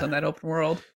moves on that open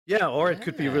world. Yeah, or it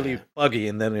could be really buggy,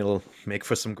 and then it'll make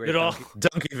for some great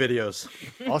donkey videos.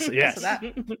 Also, yes. So that.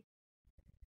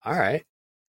 All right.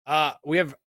 We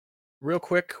have real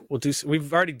quick.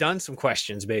 We've already done some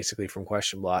questions basically from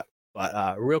Question Block,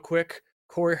 but real quick,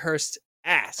 Corey Hurst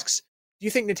asks, do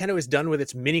you think Nintendo is done with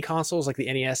its mini consoles like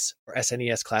the NES or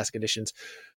SNES Classic Editions?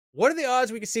 What are the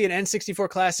odds we could see an N64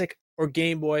 Classic or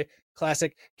Game Boy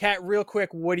Classic? Kat, real quick,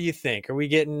 what do you think? Are we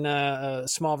getting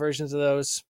small versions of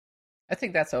those? I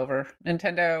think that's over.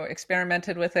 Nintendo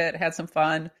experimented with it, had some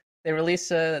fun. They released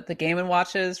the Game &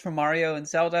 Watches for Mario and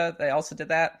Zelda. They also did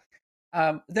that.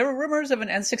 There were rumors of an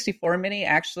N64 Mini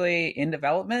actually in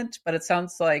development, but it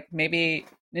sounds like maybe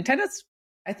Nintendo's,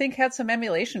 I think, had some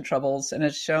emulation troubles, and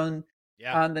it's shown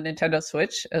on the Nintendo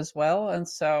Switch as well. And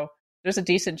so there's a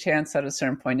decent chance that at a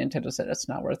certain point Nintendo said it's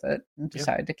not worth it and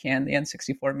decided to can the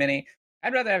N64 Mini.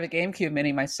 I'd rather have a GameCube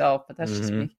Mini myself, but that's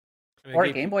just me. Or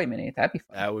a Game Boy Mini. That'd be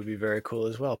fun. That would be very cool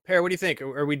as well. Per, what do you think?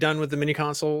 Are we done with the mini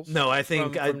consoles? No, I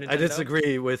think from I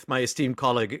disagree with my esteemed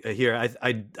colleague here.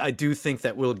 I do think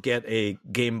that we'll get a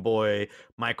Game Boy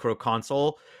Micro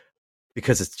console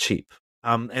because it's cheap.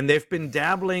 And they've been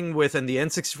dabbling with, and the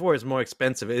N64 is more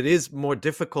expensive. It is more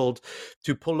difficult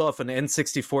to pull off an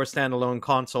N64 standalone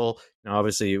console. Now,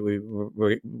 obviously,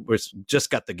 we're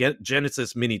just got the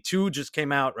Genesis Mini 2 just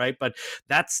came out, right? But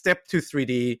that step to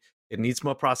 3D, it needs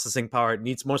more processing power. It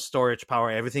needs more storage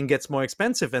power. Everything gets more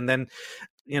expensive. And then,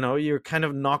 you're kind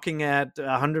of knocking at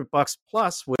 $100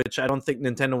 plus, which I don't think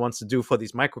Nintendo wants to do for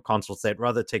these micro consoles. They'd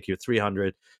rather take you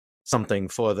 300 something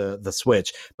for the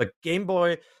Switch. But Game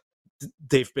Boy,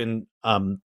 they've been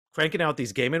cranking out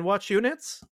these Game & Watch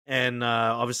units. And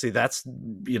obviously that's,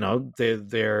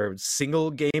 they're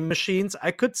single game machines.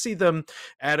 I could see them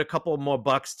add a couple more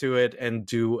bucks to it and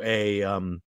do a...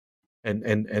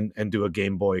 And do a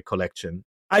Game Boy collection.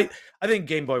 I think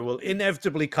Game Boy will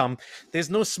inevitably come. There's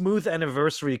no smooth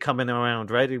anniversary coming around,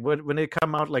 right? When it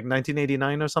come out like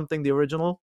 1989 or something, the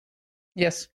original?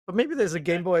 Yes. But maybe there's a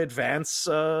Game Boy Advance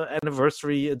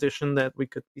anniversary edition that we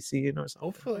could be seeing or something.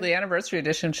 Hopefully. The anniversary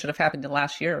edition should have happened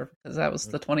last year, because that was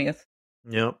the 20th.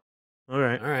 Yep. All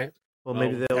right. Well,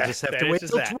 maybe they'll just have to wait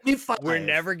till 25. We're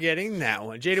never getting that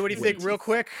one. Jada, what do you think real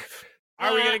quick?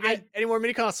 Are we going to get any more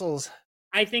mini consoles?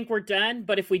 I think we're done,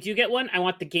 but if we do get one, I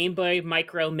want the Game Boy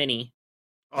Micro Mini.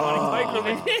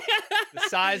 The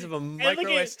size of a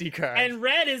micro SD card. And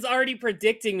Red is already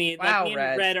predicting me. Wow, me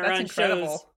and Red are that's on incredible.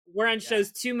 shows. We're on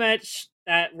shows too much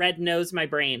that Red knows my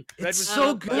brain. Red It's was so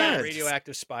built good. by a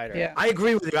radioactive spider. Yeah. I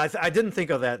agree with you. I didn't think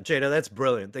of that, Jada. That's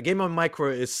brilliant. The Game Boy Micro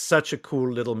is such a cool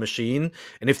little machine.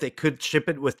 And if they could ship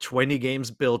it with 20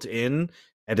 games built in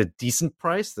at a decent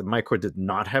price, the Micro did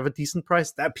not have a decent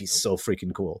price, that'd be so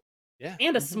freaking cool. Yeah.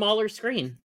 And a smaller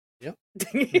screen. Yep.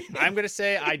 I'm going to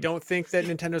say I don't think that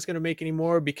Nintendo's going to make any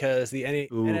more because the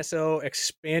NSO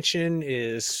expansion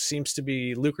seems to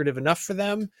be lucrative enough for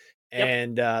them. Yep.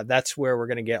 And that's where we're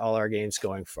going to get all our games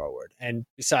going forward. And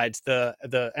besides, the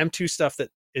M2 stuff that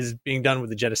is being done with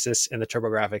the Genesis and the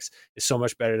TurboGrafx is so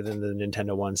much better than the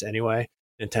Nintendo ones anyway.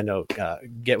 Nintendo,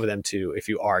 get with them too if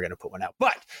you are going to put one out.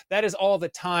 But that is all the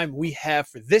time we have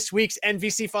for this week's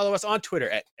NVC. Follow us on Twitter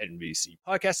at NVC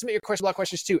Podcast. Submit your question block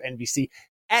questions to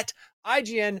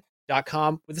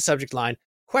NVC@IGN.com with the subject line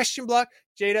question block.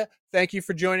 Jada, thank you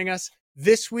for joining us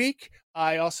this week.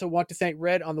 I also want to thank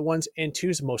Red on the ones and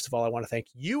twos. Most of all, I want to thank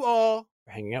you all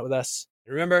for hanging out with us.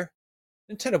 And remember,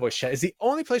 Nintendo Voice Chat is the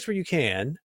only place where you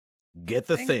can get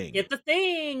the thing. Get the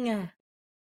thing.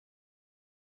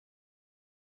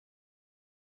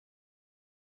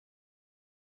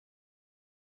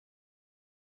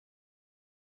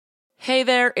 Hey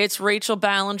there, it's Rachel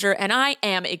Ballinger, and I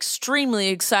am extremely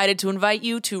excited to invite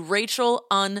you to Rachel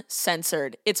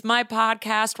Uncensored. It's my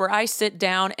podcast where I sit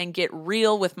down and get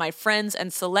real with my friends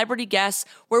and celebrity guests,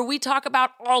 where we talk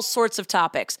about all sorts of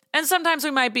topics. And sometimes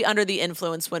we might be under the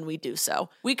influence when we do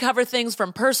so. We cover things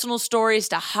from personal stories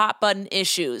to hot button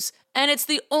issues. And it's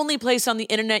the only place on the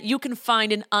internet you can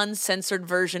find an uncensored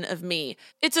version of me.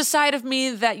 It's a side of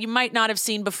me that you might not have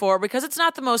seen before because it's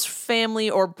not the most family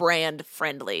or brand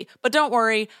friendly. But don't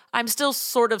worry, I'm still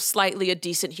sort of slightly a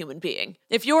decent human being.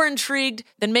 If you're intrigued,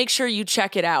 then make sure you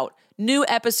check it out. New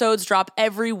episodes drop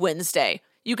every Wednesday.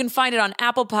 You can find it on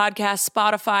Apple Podcasts,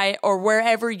 Spotify, or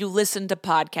wherever you listen to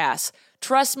podcasts.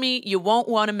 Trust me, you won't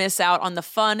want to miss out on the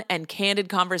fun and candid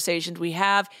conversations we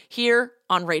have here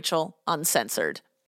on Rachel Uncensored.